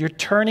says, you're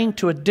turning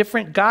to a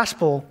different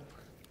gospel.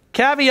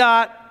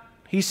 Caveat,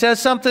 he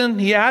says something,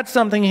 he adds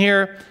something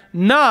here.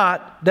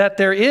 Not that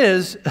there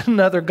is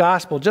another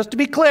gospel. Just to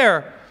be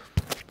clear,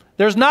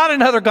 there's not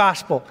another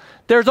gospel.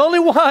 There's only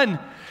one.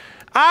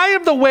 I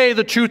am the way,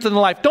 the truth, and the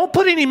life. Don't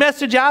put any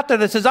message out there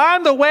that says,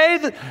 I'm the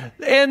way,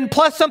 and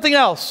plus something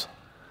else.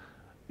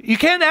 You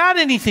can't add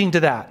anything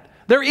to that.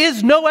 There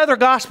is no other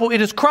gospel.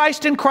 It is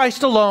Christ and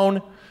Christ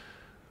alone.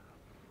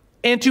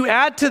 And to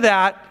add to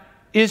that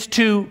is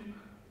to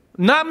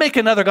not make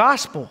another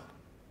gospel.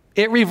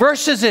 It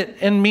reverses it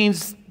and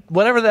means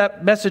whatever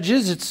that message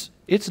is,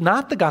 it's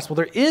not the gospel.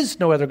 There is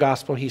no other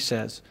gospel, he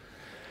says.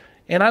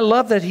 And I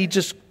love that he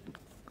just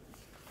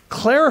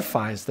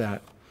clarifies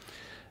that.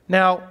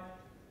 Now,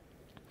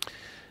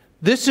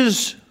 let's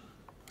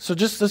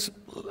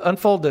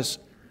unfold this.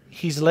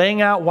 He's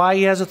laying out why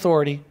he has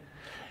authority,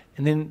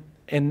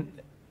 and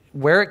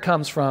where it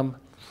comes from,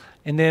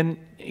 and then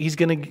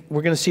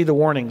we're gonna see the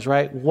warnings,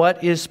 right?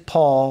 What is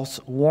Paul's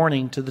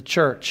warning to the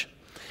church?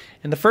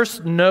 And the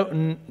first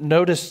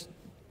notice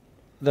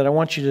that I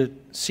want you to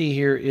see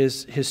here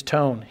is his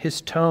tone.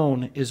 His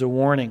tone is a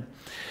warning.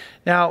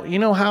 Now, you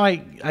know how I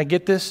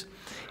get this?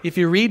 If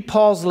you read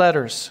Paul's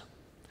letters,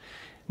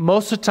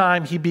 most of the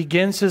time he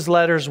begins his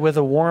letters with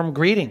a warm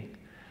greeting.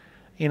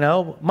 You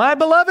know, my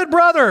beloved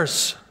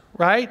brothers,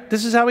 right?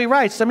 This is how he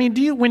writes. I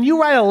mean, when you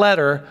write a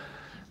letter,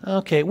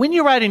 okay, when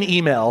you write an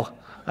email,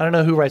 I don't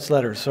know who writes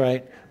letters,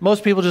 right?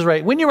 Most people just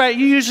write. When you write,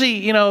 you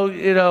usually, you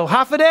know,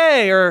 half a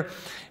day, or,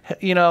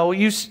 you know,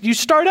 you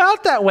start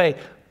out that way.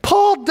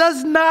 Paul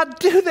does not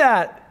do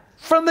that.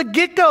 From the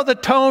get-go, the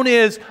tone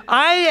is,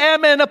 I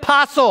am an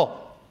apostle,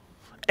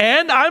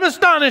 and I'm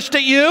astonished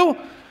at you,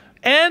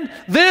 and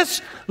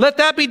this, let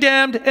that be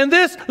damned, and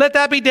this, let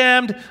that be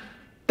damned.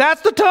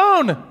 That's the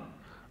tone.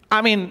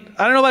 I mean,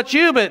 I don't know about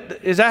you, but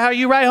is that how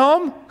you write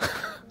home?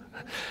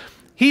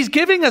 He's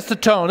giving us the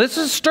tone. This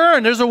is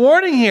stern. There's a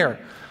warning here,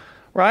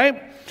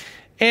 right?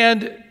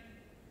 And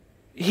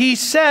he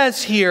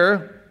says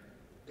here,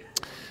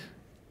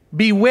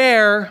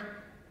 beware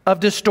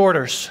of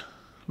distorters.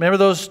 Remember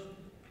those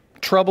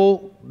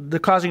they're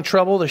causing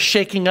trouble, they're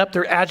shaking up,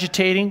 they're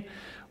agitating.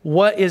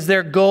 What is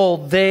their goal?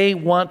 They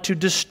want to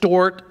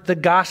distort the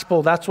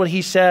gospel. That's what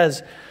he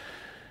says.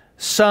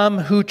 Some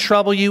who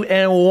trouble you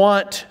and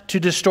want to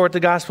distort the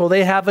gospel.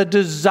 They have a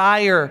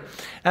desire.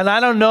 And I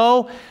don't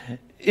know,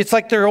 it's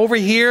like they're over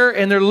here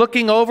and they're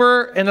looking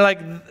over and they're like,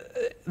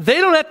 they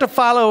don't have to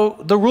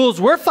follow the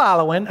rules we're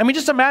following. I mean,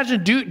 just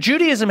imagine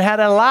Judaism had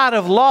a lot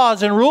of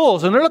laws and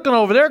rules, and they're looking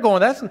over there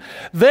going,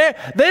 they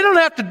don't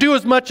have to do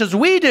as much as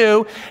we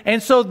do.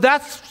 And so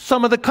that's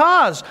some of the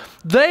cause.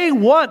 They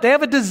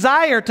have a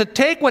desire to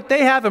take what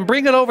they have and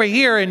bring it over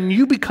here, and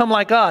you become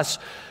like us.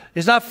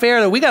 It's not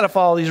fair that we got to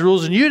follow these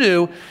rules and you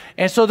do.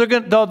 And so the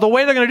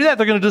way they're going to do that,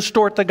 they're going to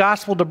distort the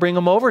gospel to bring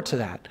them over to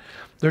that.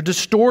 They're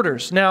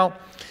distorters. Now,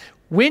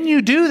 when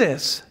you do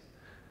this,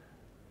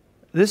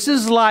 this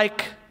is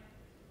like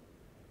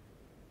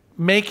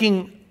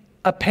making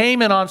a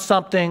payment on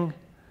something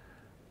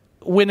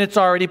when it's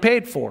already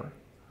paid for.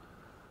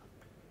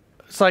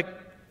 It's like,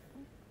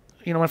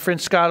 you know, my friend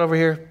Scott over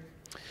here.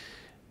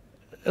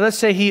 Let's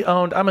say he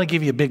owned, I'm going to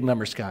give you a big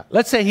number, Scott.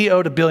 Let's say he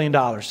owed $1 billion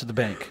to the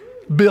bank.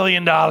 $1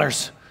 billion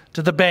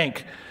to the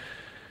bank.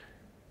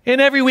 And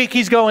every week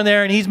he's going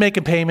there and he's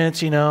making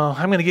payments, you know.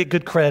 I'm going to get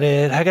good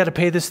credit. I got to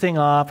pay this thing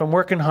off. I'm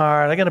working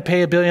hard. I got to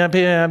pay $1 billion.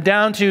 I'm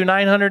down to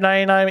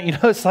 999. You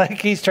know, it's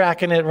like he's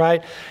tracking it,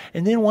 right?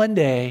 And then one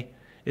day,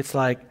 it's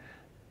like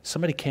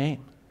somebody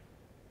came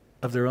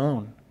of their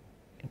own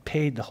and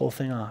paid the whole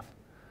thing off.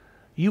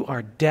 You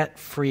are debt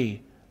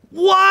free.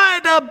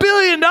 What? $1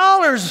 billion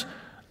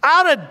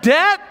out of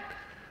debt?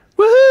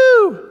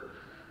 Woohoo!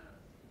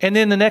 And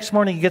then the next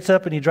morning he gets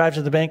up and he drives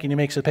to the bank and he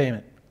makes a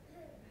payment.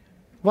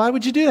 Why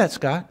would you do that,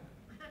 Scott?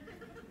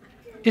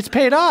 It's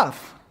paid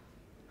off,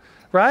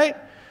 right?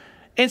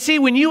 And see,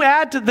 when you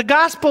add to the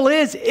gospel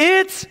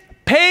it's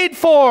paid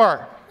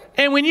for.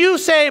 And when you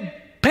say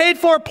paid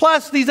for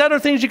plus these other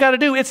things you got to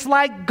do, it's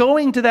like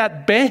going to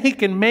that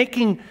bank and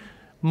making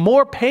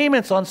more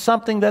payments on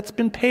something that's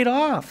been paid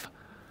off.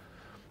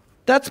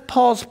 That's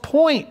Paul's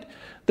point.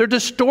 They're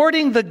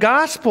distorting the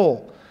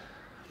gospel.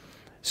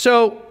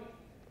 So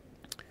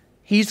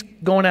he's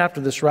going after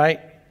this, right?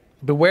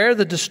 Beware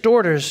the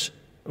distorters.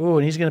 Ooh,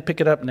 and he's going to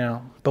pick it up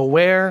now.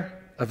 Beware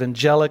of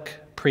angelic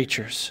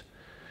preachers.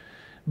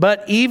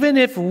 But even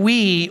if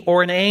we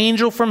or an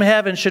angel from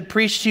heaven should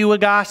preach to you a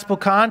gospel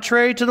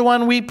contrary to the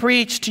one we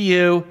preach to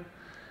you.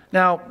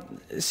 Now,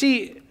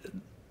 see,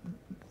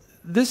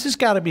 this has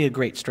got to be a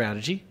great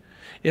strategy.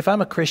 If I'm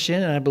a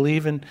Christian and I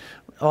believe in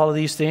all of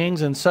these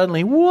things and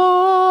suddenly,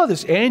 whoa,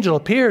 this angel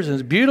appears and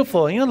it's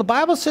beautiful. You know, the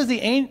Bible says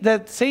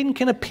that Satan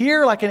can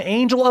appear like an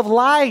angel of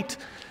light.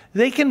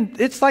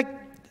 It's like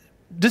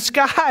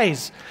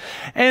disguise.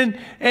 And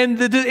in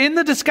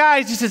the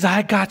disguise, he says,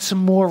 I got some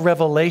more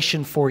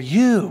revelation for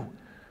you.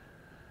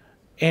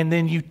 And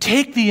then you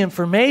take the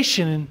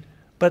information,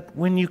 but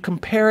when you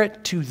compare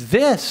it to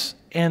this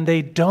and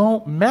they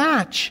don't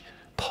match,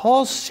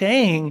 Paul's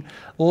saying,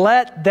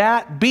 let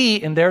that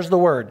be, and there's the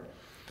word,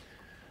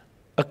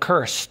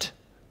 accursed.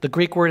 The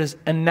Greek word is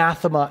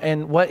anathema,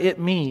 and what it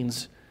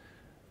means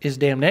is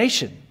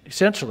damnation,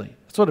 essentially.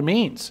 That's what it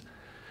means.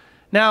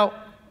 Now,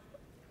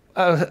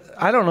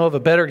 I don't know of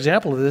a better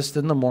example of this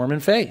than the Mormon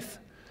faith,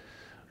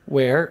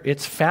 where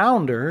its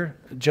founder,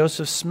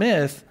 Joseph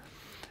Smith,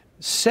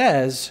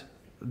 says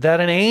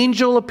that an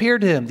angel appeared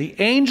to him. The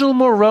angel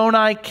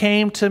Moroni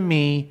came to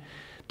me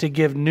to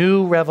give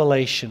new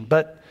revelation.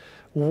 But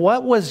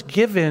what was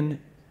given,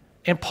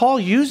 and Paul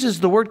uses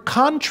the word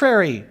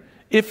contrary.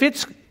 If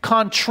it's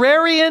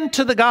contrarian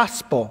to the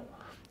gospel,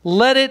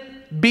 let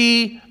it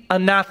be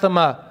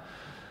anathema.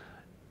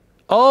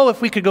 Oh,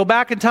 if we could go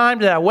back in time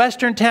to that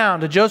western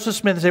town, to Joseph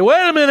Smith, and say,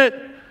 wait a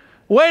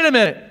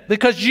minute,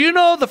 because you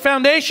know the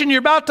foundation you're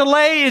about to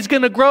lay is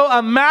going to grow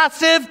a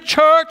massive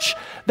church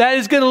that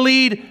is going to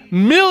lead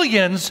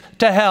millions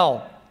to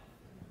hell.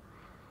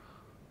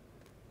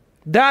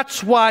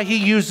 That's why he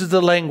uses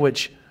the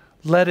language,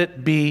 let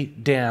it be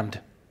damned.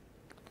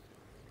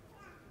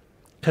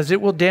 Because it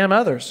will damn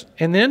others.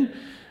 And then,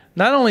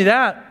 not only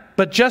that,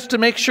 but just to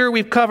make sure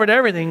we've covered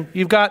everything,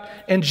 you've got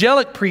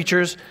angelic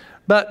preachers,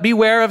 but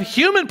beware of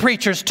human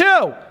preachers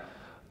too.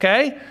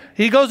 Okay?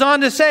 He goes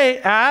on to say,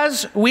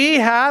 as we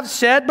have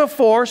said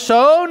before,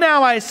 so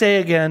now I say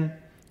again,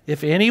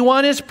 if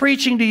anyone is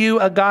preaching to you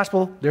a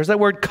gospel, there's that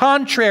word,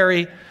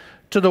 contrary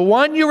to the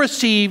one you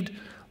received,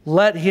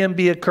 let him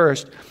be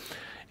accursed.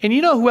 And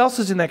you know who else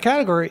is in that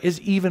category is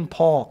even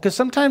Paul. Because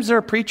sometimes there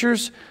are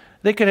preachers,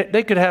 they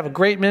could have a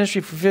great ministry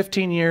for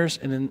 15 years,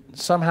 and then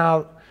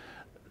somehow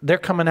they're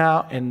coming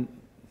out and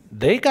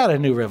they got a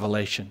new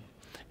revelation.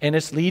 And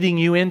it's leading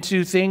you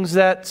into things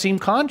that seem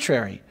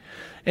contrary.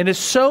 And it's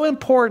so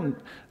important,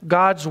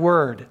 God's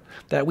word,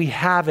 that we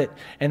have it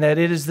and that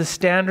it is the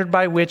standard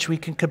by which we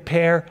can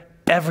compare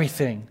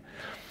everything.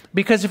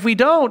 Because if we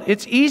don't,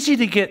 it's easy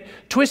to get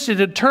twisted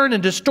and turned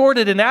and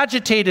distorted and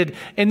agitated.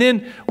 And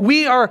then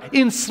we are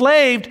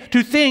enslaved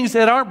to things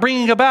that aren't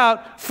bringing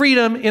about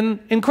freedom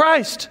in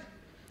Christ.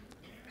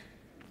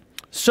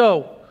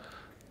 So,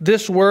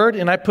 this word,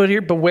 and I put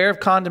here, beware of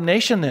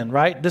condemnation then,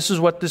 right? This is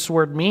what this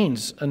word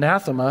means,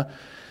 anathema.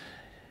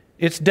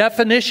 Its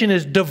definition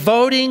is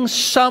devoting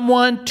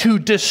someone to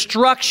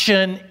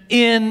destruction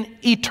in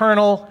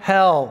eternal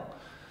hell.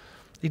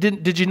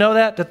 Did you know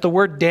that? That the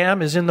word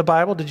damn is in the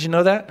Bible? Did you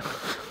know that?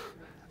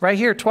 Right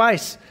here,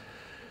 twice.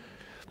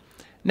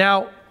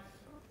 Now,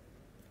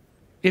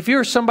 if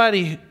you're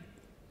somebody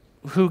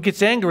who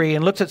gets angry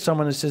and looks at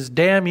someone and says,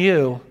 damn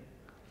you,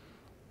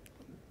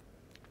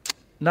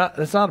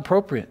 that's not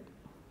appropriate.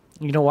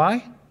 You know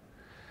why?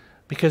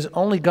 Because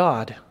only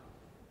God,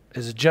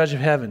 as a judge of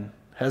heaven,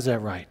 has that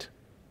right.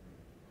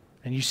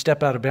 And you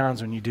step out of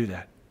bounds when you do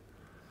that.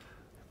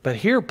 But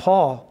here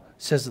Paul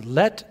says,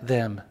 let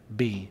them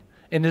be.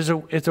 And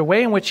it's a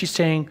way in which he's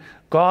saying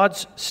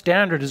God's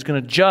standard is going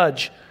to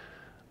judge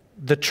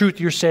the truth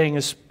you're saying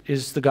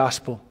is the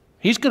gospel.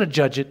 He's going to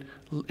judge it,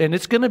 and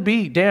it's going to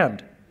be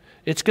damned.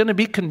 It's going to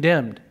be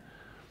condemned.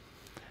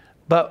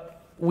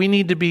 But we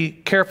need to be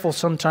careful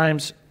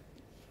sometimes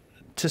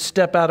to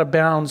step out of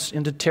bounds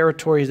into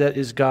territory that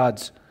is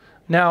God's.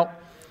 Now,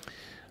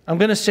 I'm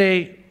going to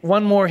say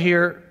one more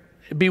here.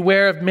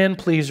 Beware of men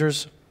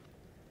pleasers,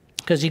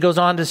 because he goes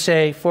on to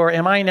say, for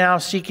am I now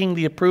seeking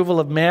the approval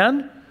of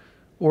man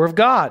or of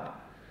God?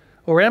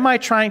 Or am I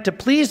trying to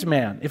please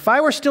man? If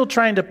I were still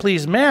trying to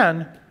please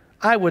man,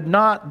 I would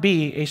not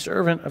be a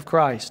servant of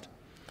Christ.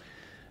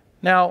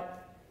 Now,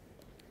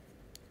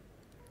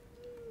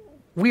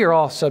 we are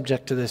all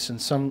subject to this in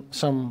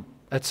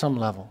at some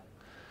level.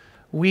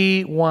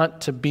 We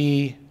want to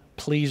be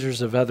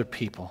pleasers of other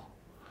people.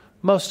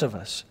 Most of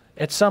us,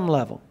 at some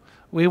level.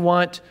 We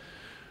want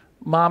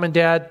mom and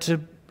dad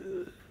to,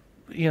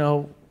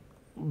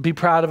 be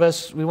proud of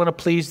us. We want to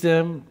please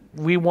them.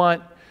 We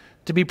want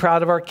to be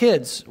proud of our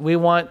kids. We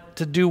want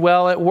to do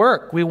well at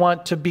work. We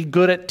want to be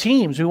good at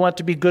teams. We want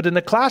to be good in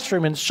the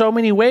classroom. In so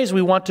many ways,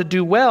 we want to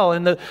do well.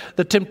 And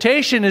the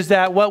temptation is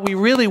that what we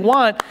really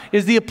want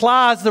is the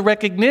applause, the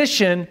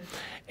recognition,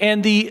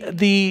 and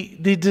the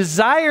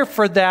desire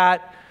for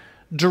that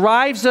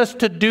drives us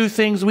to do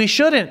things we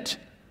shouldn't.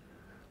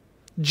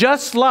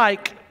 Just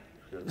like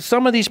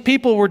some of these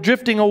people were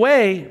drifting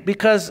away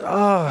because,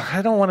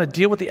 I don't want to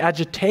deal with the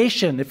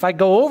agitation. If I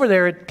go over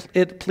there,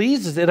 it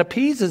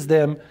appeases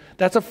them.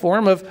 That's a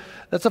form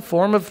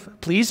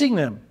of pleasing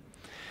them.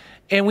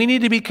 And we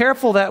need to be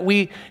careful that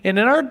in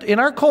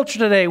our culture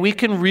today, we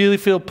can really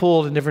feel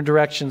pulled in different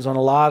directions on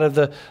a lot of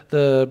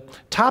the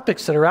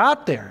topics that are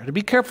out there. To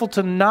be careful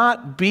to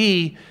not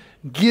be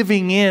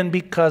giving in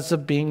because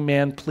of being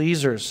man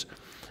pleasers.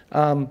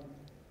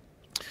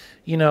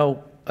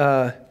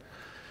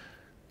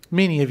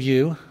 Many of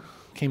you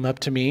came up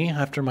to me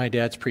after my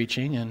dad's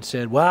preaching and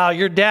said, wow,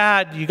 your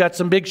dad, you got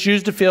some big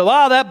shoes to fill.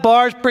 Wow, that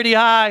bar's pretty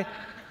high.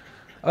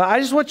 I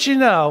just want you to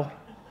know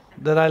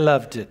that I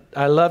loved it.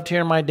 I loved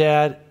hearing my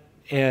dad,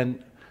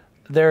 and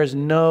there is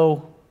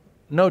no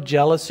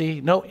jealousy,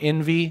 no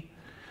envy,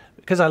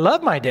 because I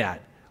love my dad.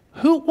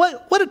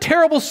 What a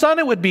terrible son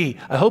it would be.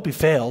 I hope he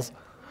fails.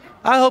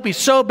 I hope he's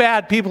so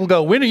bad people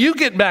go, when are you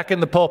getting back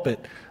in the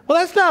pulpit? Well,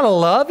 that's not a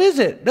love, is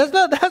it? That's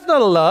not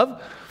a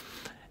love.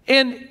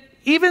 And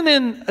even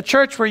in a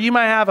church where you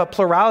might have a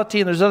plurality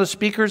and there's other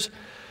speakers,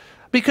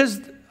 because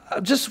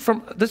this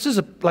is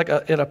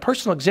in a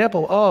personal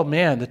example, oh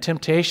man, the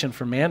temptation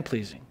for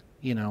man-pleasing,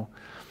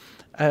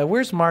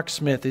 Where's Mark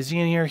Smith? Is he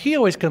in here? He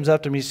always comes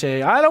up to me and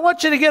say, I don't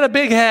want you to get a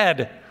big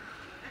head,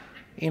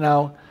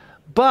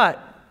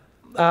 But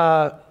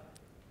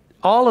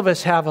all of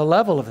us have a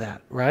level of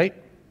that, right?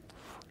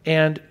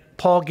 And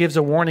Paul gives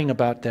a warning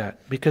about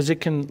that because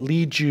it can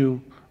lead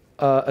you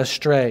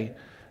astray.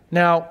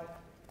 Now,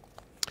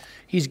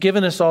 he's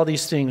given us all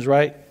these things,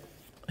 right?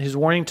 His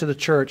warning to the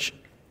church.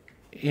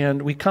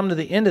 And we come to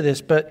the end of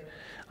this, but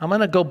I'm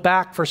going to go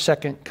back for a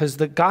second because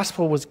the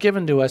gospel was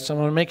given to us. I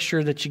want to make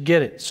sure that you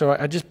get it. So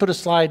I just put a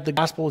slide, the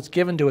gospel was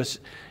given to us.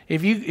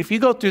 If you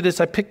go through this,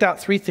 I picked out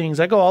 3 things.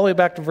 I go all the way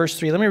back to verse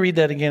 3. Let me read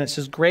that again. It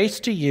says, grace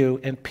to you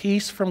and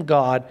peace from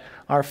God,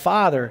 our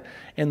Father,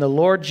 and the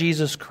Lord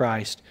Jesus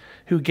Christ,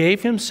 who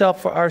gave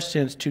himself for our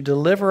sins to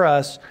deliver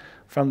us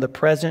from the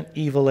present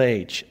evil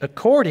age,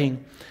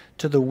 according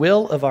to the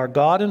will of our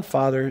God and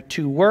Father,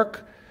 to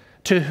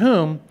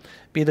whom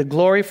be the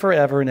glory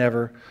forever and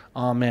ever.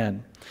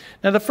 Amen.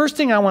 Now, the first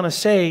thing I want to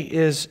say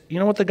is, you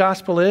know what the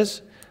gospel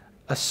is?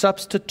 A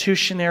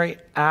substitutionary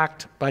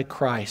act by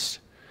Christ.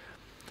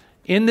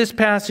 In this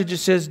passage, it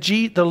says,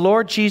 the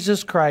Lord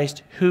Jesus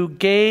Christ, who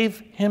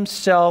gave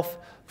himself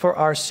for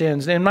our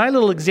sins. In my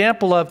little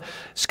example of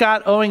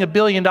Scott owing $1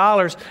 billion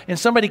and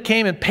somebody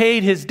came and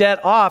paid his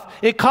debt off,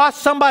 it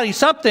cost somebody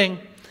something.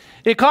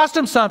 It cost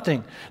them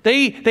something.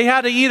 They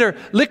had to either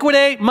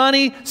liquidate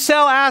money,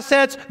 sell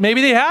assets.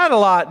 Maybe they had a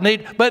lot,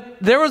 but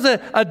there was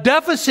a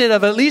deficit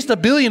of at least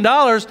 $1 billion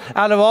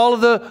out of all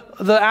of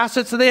the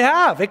assets that they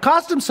have. It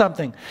cost them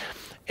something.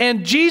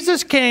 And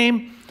Jesus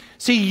came.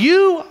 See,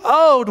 you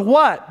owed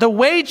what? The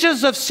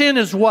wages of sin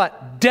is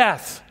what?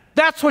 Death.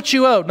 That's what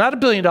you owed. Not $1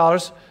 billion.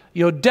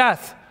 You owed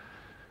death.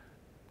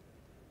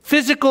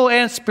 Physical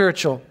and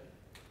spiritual.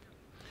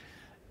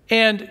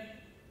 And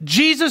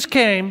Jesus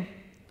came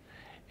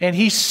and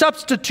he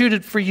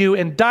substituted for you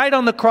and died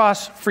on the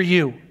cross for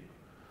you.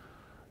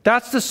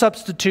 That's the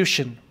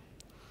substitution.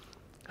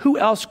 Who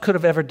else could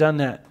have ever done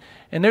that?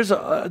 And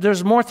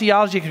there's more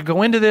theology that could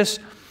go into this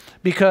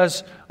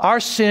because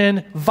our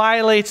sin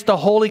violates the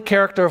holy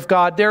character of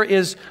God. There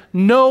is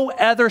no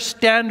other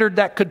standard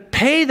that could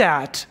pay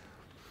that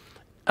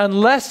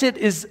unless it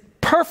is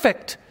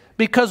perfect,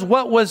 because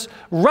what was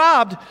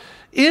robbed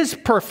is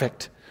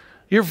perfect.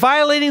 You're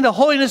violating the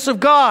holiness of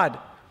God.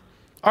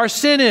 Our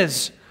sin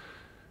is.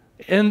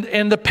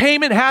 And the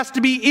payment has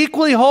to be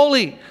equally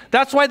holy.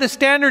 That's why the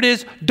standard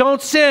is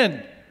don't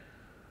sin.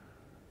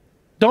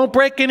 Don't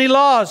break any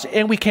laws.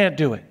 And we can't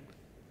do it.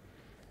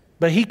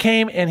 But he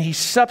came and he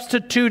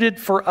substituted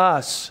for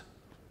us.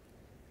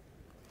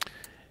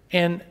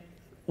 And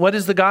what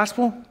is the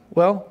gospel?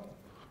 Well,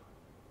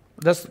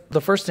 that's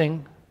the first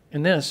thing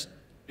in this.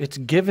 It's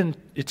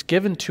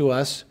given to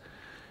us.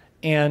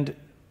 And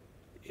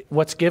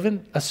what's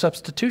given? A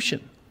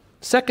substitution.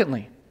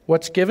 Secondly,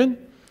 what's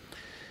given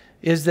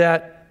is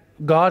that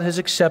God has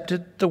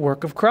accepted the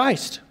work of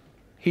Christ.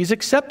 He's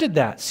accepted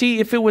that. See,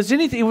 if it was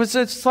anything,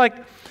 it's like,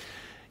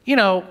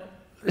 I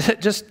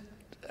just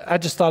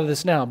thought of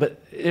this now,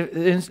 but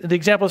in the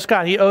example of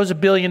Scott, he owes $1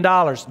 billion,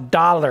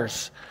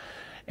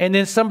 and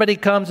then somebody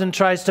comes and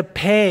tries to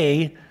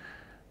pay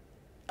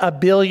 $1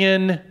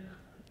 billion,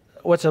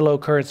 what's a low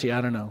currency?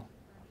 I don't know.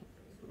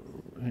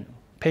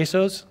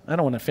 Pesos? I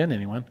don't want to offend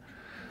anyone,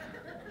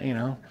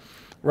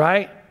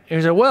 right?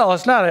 He said, well,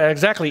 it's not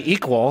exactly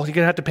equal. You're going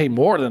to have to pay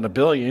more than $1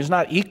 billion. It's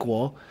not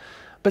equal.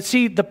 But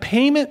see, the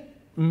payment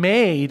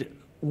made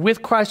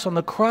with Christ on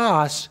the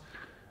cross,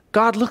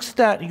 God looks at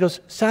that and he goes,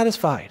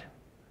 satisfied.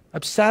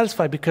 I'm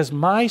satisfied because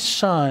my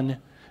son,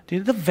 do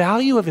you know the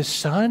value of his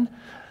son?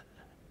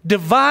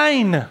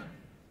 Divine.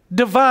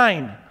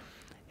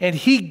 And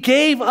he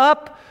gave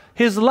up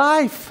his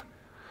life.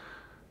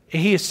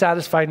 And he is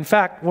satisfied. In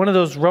fact, one of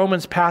those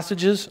Romans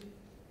passages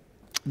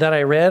that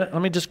I read,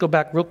 let me just go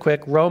back real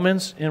quick. In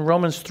Romans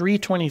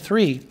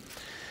 3:23,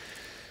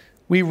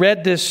 we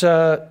read this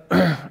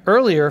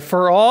earlier.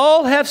 For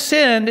all have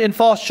sinned and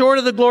fall short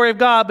of the glory of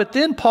God. But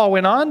then Paul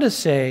went on to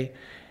say,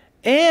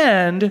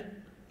 and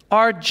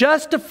are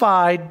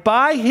justified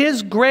by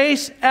his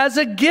grace as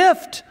a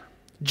gift.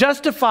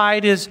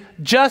 Justified is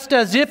just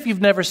as if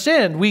you've never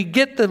sinned. We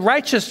get the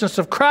righteousness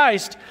of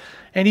Christ,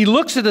 and he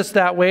looks at us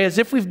that way as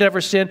if we've never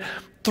sinned.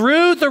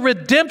 Through the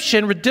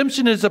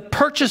redemption is a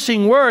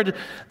purchasing word,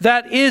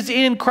 that is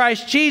in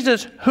Christ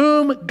Jesus,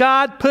 whom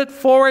God put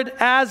forward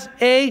as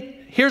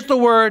here's the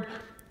word,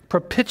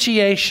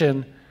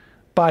 propitiation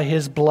by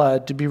his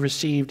blood to be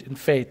received in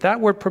faith. That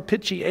word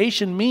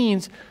propitiation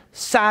means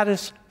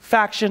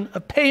satisfaction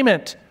of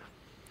payment.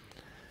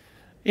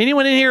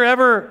 Anyone in here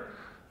ever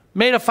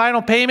made a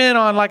final payment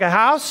on like a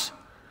house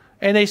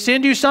and they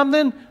send you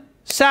something?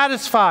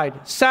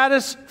 Satisfied.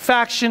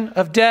 Satisfaction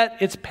of debt,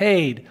 it's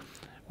paid.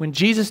 When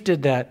Jesus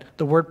did that,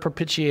 the word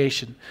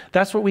propitiation,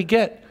 that's what we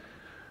get.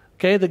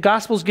 Okay, the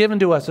gospel's given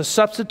to us, a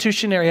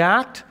substitutionary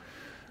act.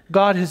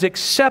 God has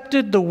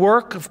accepted the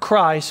work of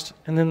Christ.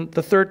 And then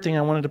the third thing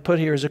I wanted to put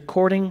here is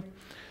according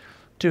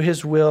to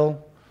his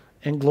will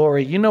and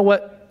glory. You know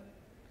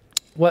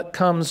what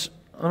comes,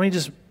 let me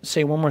just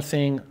say one more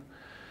thing,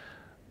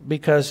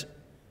 because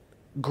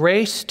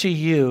grace to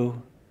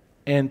you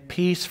and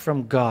peace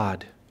from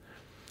God.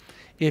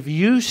 If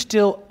you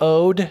still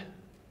owed,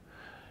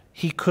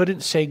 he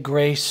couldn't say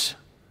grace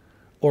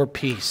or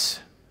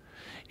peace.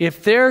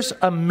 If there's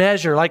a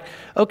measure, like,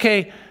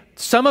 okay,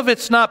 some of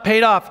it's not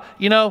paid off,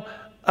 some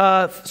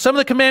of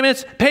the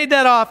commandments, paid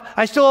that off,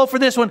 I still owe for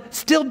this one,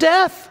 still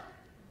death.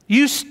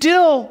 You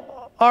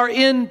still are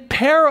in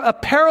a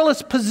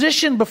perilous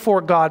position before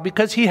God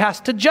because he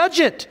has to judge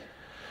it.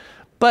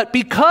 But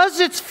because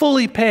it's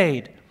fully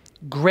paid,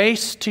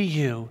 grace to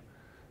you,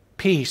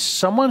 peace.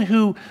 Someone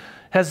who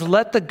has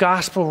let the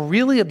gospel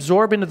really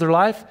absorb into their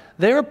life,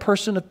 they're a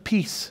person of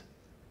peace.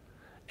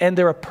 And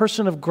they're a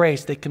person of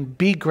grace. They can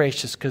be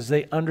gracious because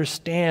they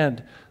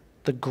understand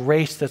the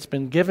grace that's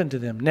been given to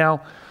them.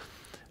 Now,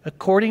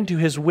 according to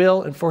his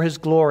will and for his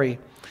glory,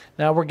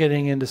 now we're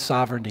getting into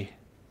sovereignty.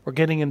 We're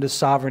getting into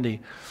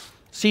sovereignty.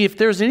 See, if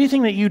there's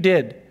anything that you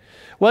did,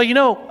 well,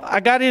 I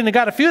got in and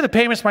got a few of the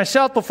payments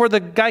myself before the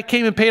guy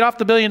came and paid off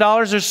the $1 billion.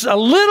 There's a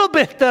little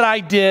bit that I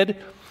did.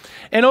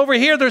 And over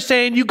here they're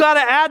saying, you got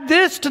to add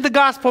this to the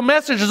gospel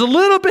message. There's a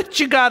little bit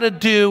you got to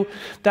do.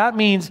 That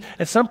means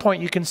at some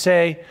point you can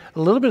say, a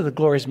little bit of the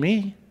glory is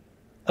me.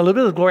 A little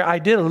bit of the glory, I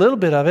did a little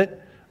bit of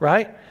it,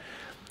 right?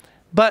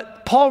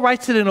 But Paul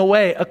writes it in a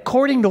way,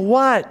 according to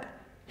what?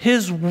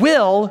 His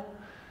will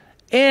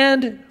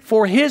and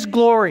for his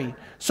glory.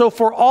 So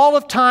for all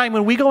of time,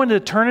 when we go into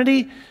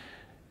eternity,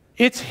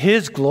 it's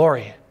his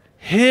glory.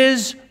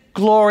 His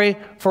glory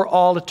for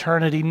all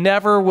eternity.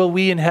 Never will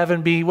we in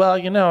heaven be,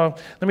 let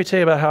me tell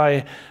you about how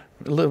I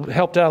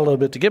helped out a little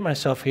bit to get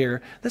myself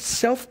here. That's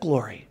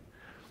self-glory.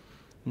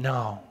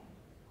 No.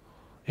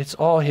 It's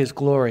all his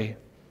glory.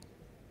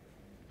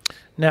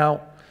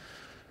 Now,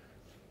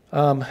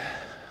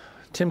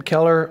 Tim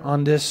Keller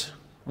on this,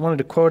 I wanted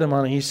to quote him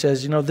on it. He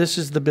says, this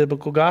is the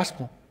biblical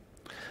gospel.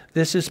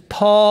 This is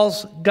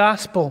Paul's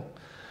gospel.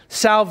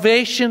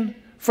 Salvation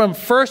from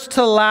first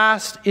to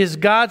last is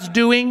God's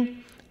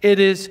doing. It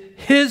is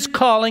his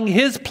calling,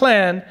 his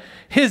plan,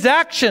 his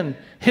action,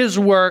 his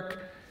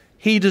work.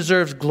 He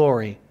deserves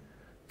glory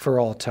for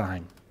all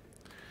time.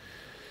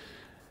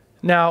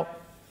 Now,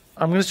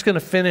 I'm just going to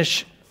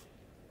finish.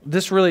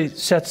 This really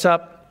sets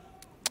up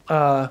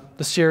the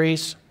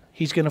series.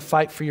 He's going to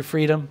fight for your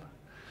freedom.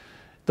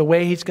 The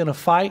way he's going to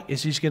fight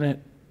is he's going to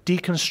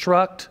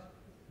deconstruct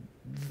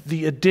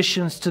the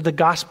additions to the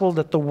gospel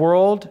that the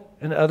world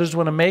and others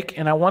want to make.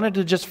 And I wanted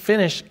to just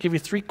give you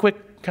 3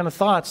 quick kind of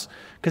thoughts,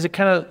 because it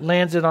kind of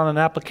lands it on an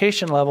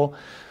application level,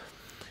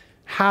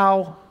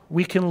 how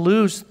we can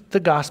lose the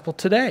gospel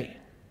today.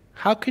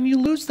 How can you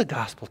lose the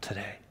gospel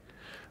today?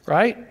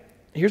 Right?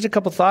 Here's a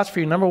couple thoughts for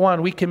you. Number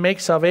 1, we can make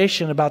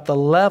salvation about the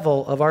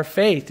level of our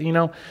faith.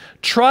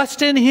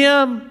 Trust in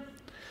him,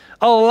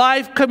 a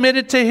life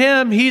committed to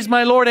him. He's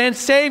my Lord and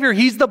Savior.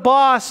 He's the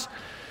boss.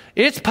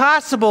 It's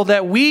possible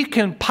that we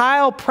can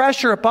pile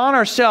pressure upon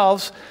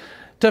ourselves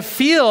to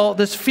feel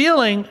this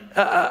feeling,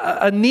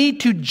 a need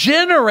to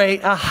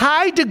generate a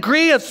high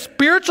degree of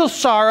spiritual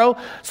sorrow,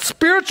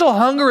 spiritual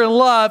hunger and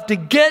love to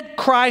get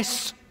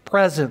Christ's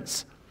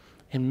presence.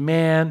 And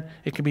man,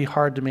 it can be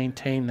hard to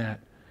maintain that.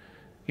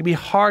 It can be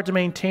hard to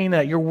maintain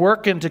that. You're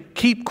working to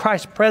keep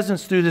Christ's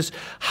presence through this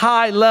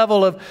high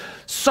level of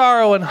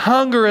sorrow and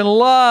hunger and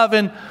love,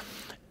 and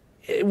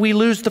we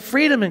lose the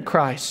freedom in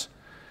Christ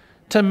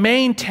to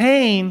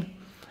maintain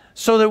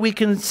so that we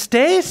can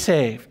stay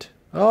saved.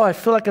 Oh, I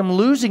feel like I'm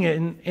losing it.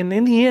 And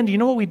in the end, you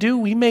know what we do?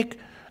 We make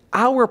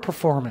our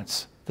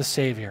performance the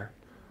Savior,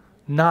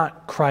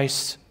 not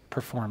Christ's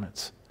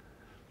performance.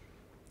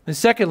 And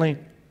secondly,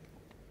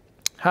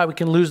 how we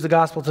can lose the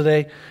gospel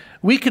today,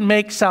 we can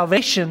make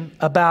salvation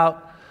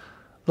about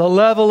the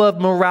level of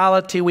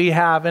morality we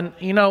have. And,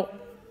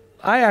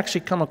 I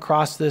actually come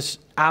across this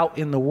out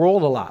in the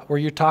world a lot, where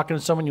you're talking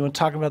to someone, you want to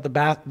talk about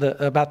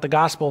about the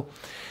gospel.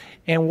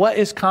 And what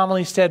is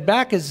commonly said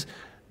back is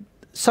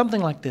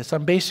something like this: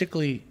 I'm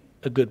basically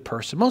a good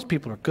person. Most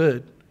people are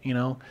good,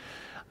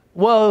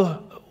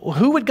 Well,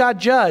 who would God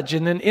judge?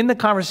 And then in the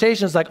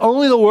conversation, it's like,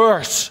 only the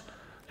worst.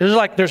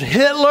 There's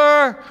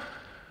Hitler.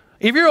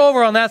 If you're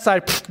over on that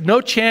side,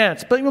 no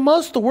chance. But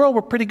most of the world,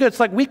 we're pretty good. It's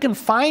like we can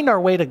find our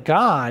way to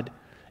God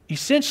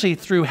essentially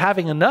through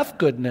having enough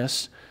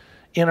goodness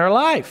in our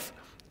life.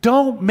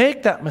 Don't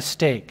make that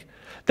mistake.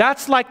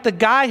 That's like the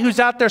guy who's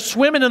out there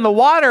swimming in the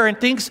water and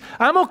thinks,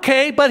 I'm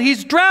okay, but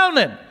he's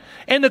drowning.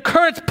 And the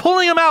current's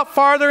pulling him out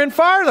farther and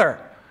farther.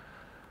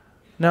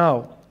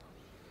 No.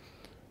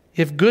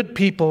 If good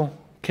people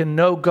can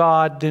know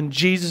God, then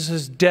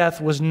Jesus'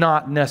 death was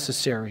not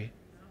necessary.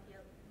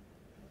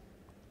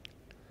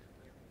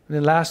 And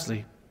then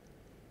lastly,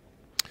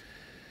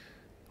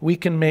 we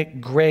can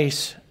make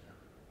grace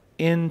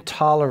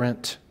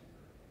intolerant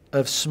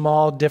of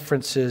small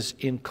differences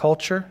in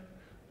culture,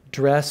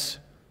 dress,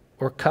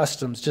 or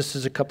customs, just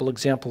as a couple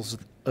examples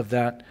of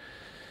that.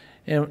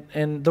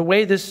 And the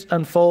way this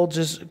unfolds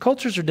is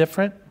cultures are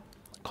different.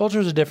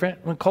 Cultures are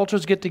different. When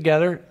cultures get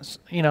together,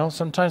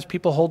 sometimes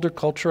people hold their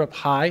culture up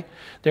high.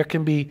 There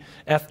can be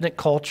ethnic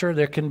culture.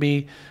 There can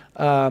be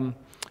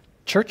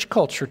church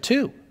culture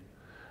too.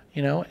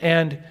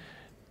 And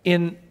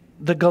in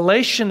the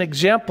Galatian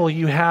example,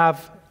 you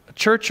have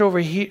church over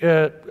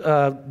here,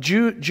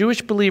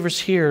 Jewish believers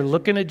here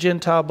looking at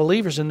Gentile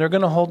believers, and they're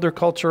going to hold their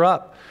culture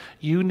up.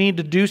 You need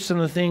to do some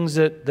of the things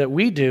that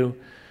we do.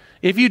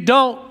 If you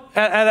don't,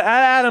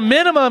 at a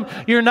minimum,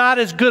 you're not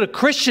as good a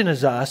Christian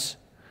as us.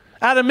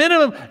 At a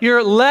minimum,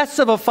 you're less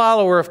of a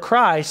follower of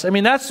Christ. I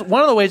mean, that's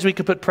one of the ways we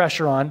could put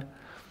pressure on.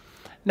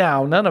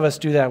 Now, none of us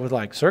do that with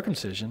like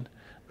circumcision,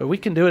 but we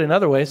can do it in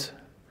other ways.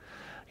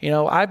 You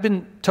know, I've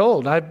been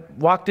told, I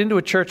walked into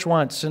a church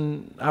once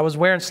and I was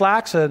wearing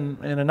slacks and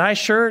a nice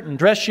shirt and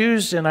dress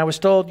shoes, and I was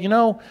told, you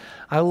know,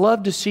 I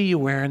love to see you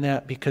wearing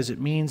that because it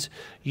means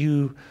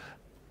you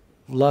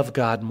love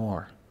God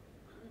more.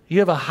 You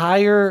have a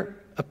higher,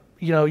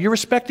 you're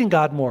respecting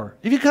God more.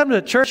 If you come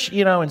to church,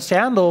 in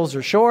sandals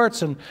or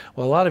shorts, and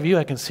well, a lot of you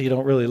I can see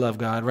don't really love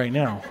God right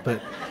now,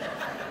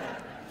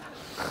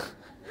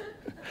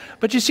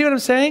 but you see what I'm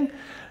saying?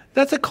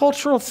 That's a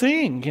cultural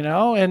thing,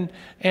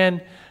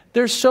 and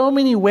there's so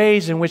many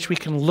ways in which we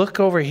can look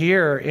over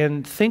here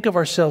and think of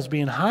ourselves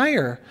being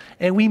higher,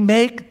 and we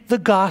make the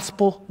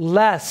gospel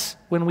less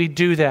when we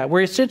do that.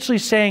 We're essentially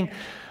saying,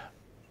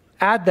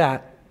 add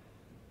that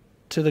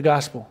to the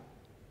gospel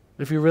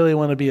if you really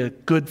want to be a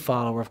good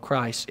follower of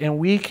Christ. And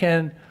we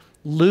can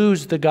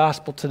lose the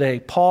gospel today.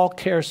 Paul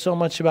cares so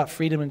much about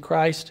freedom in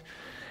Christ,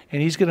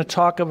 and he's going to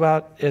talk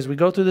about, as we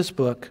go through this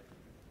book,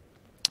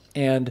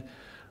 and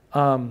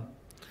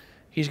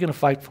he's going to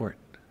fight for it.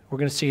 We're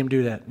going to see him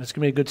do that. It's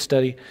going to be a good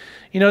study.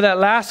 That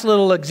last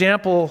little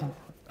example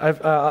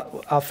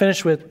I'll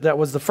finish with, that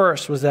was the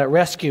first, was that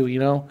rescue,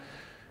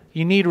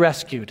 You need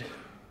rescued.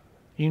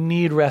 You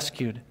need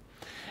rescued.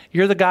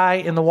 You're the guy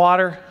in the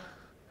water.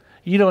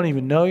 You don't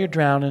even know you're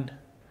drowning.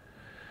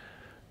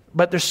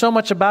 But there's so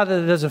much about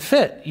it that doesn't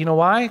fit. You know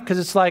why? Because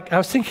it's like, I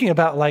was thinking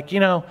about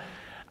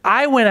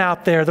I went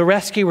out there, the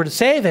rescuer, to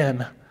save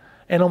him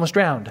and almost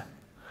drowned.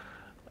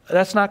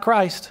 That's not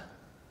Christ.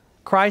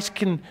 Christ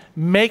can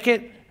make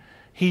it.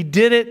 He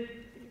did it.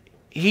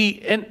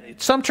 And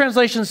some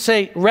translations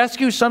say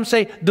rescue, some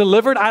say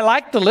delivered. I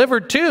like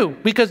delivered too,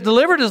 because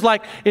delivered is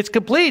like, it's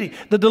complete.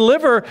 The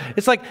deliver,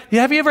 it's like,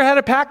 have you ever had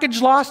a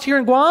package lost here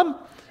in Guam?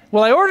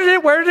 Well, I ordered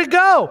it. Where did it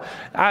go?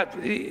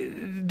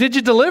 Did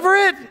you deliver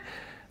it?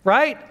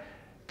 Right?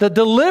 The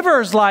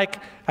deliver is like,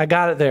 I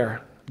got it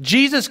there.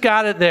 Jesus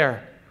got it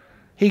there.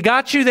 He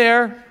got you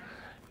there.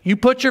 You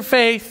put your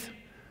faith,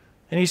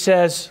 and he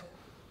says,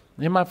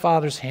 in my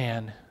Father's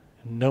hand,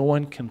 no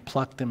one can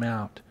pluck them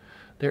out.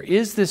 There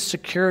is this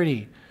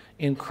security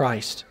in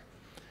Christ.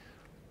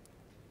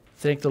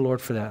 Thank the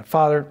Lord for that.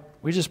 Father,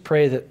 we just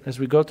pray that as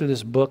we go through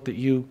this book that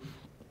you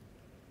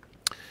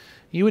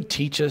would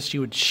teach us, you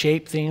would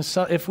shape things.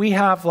 So if we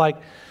have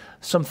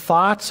some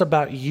thoughts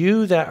about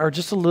you that are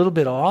just a little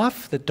bit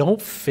off, that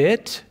don't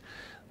fit,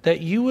 that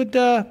you would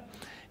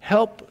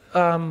help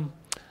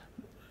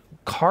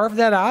carve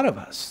that out of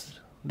us,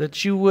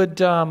 that you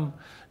would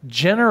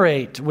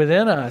generate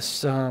within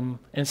us and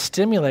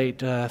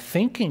stimulate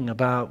thinking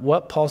about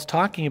what Paul's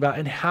talking about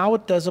and how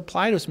it does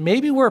apply to us.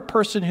 Maybe we're a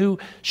person who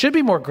should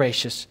be more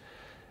gracious,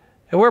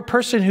 and we're a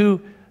person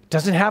who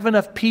doesn't have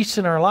enough peace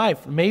in our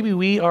life. Maybe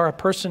we are a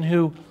person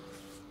who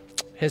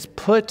has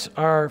put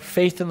our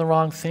faith in the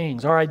wrong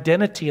things, our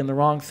identity in the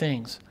wrong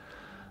things.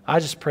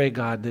 I just pray,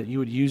 God, that you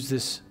would use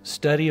this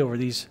study over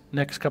these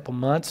next couple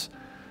months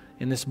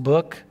in this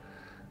book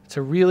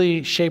to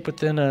really shape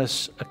within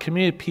us a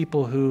community of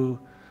people who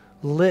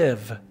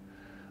live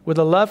with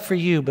a love for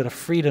you, but a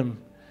freedom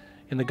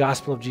in the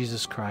gospel of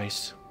Jesus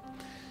Christ.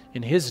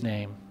 In his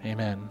name,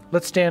 amen.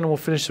 Let's stand and we'll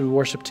finish the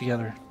worship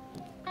together.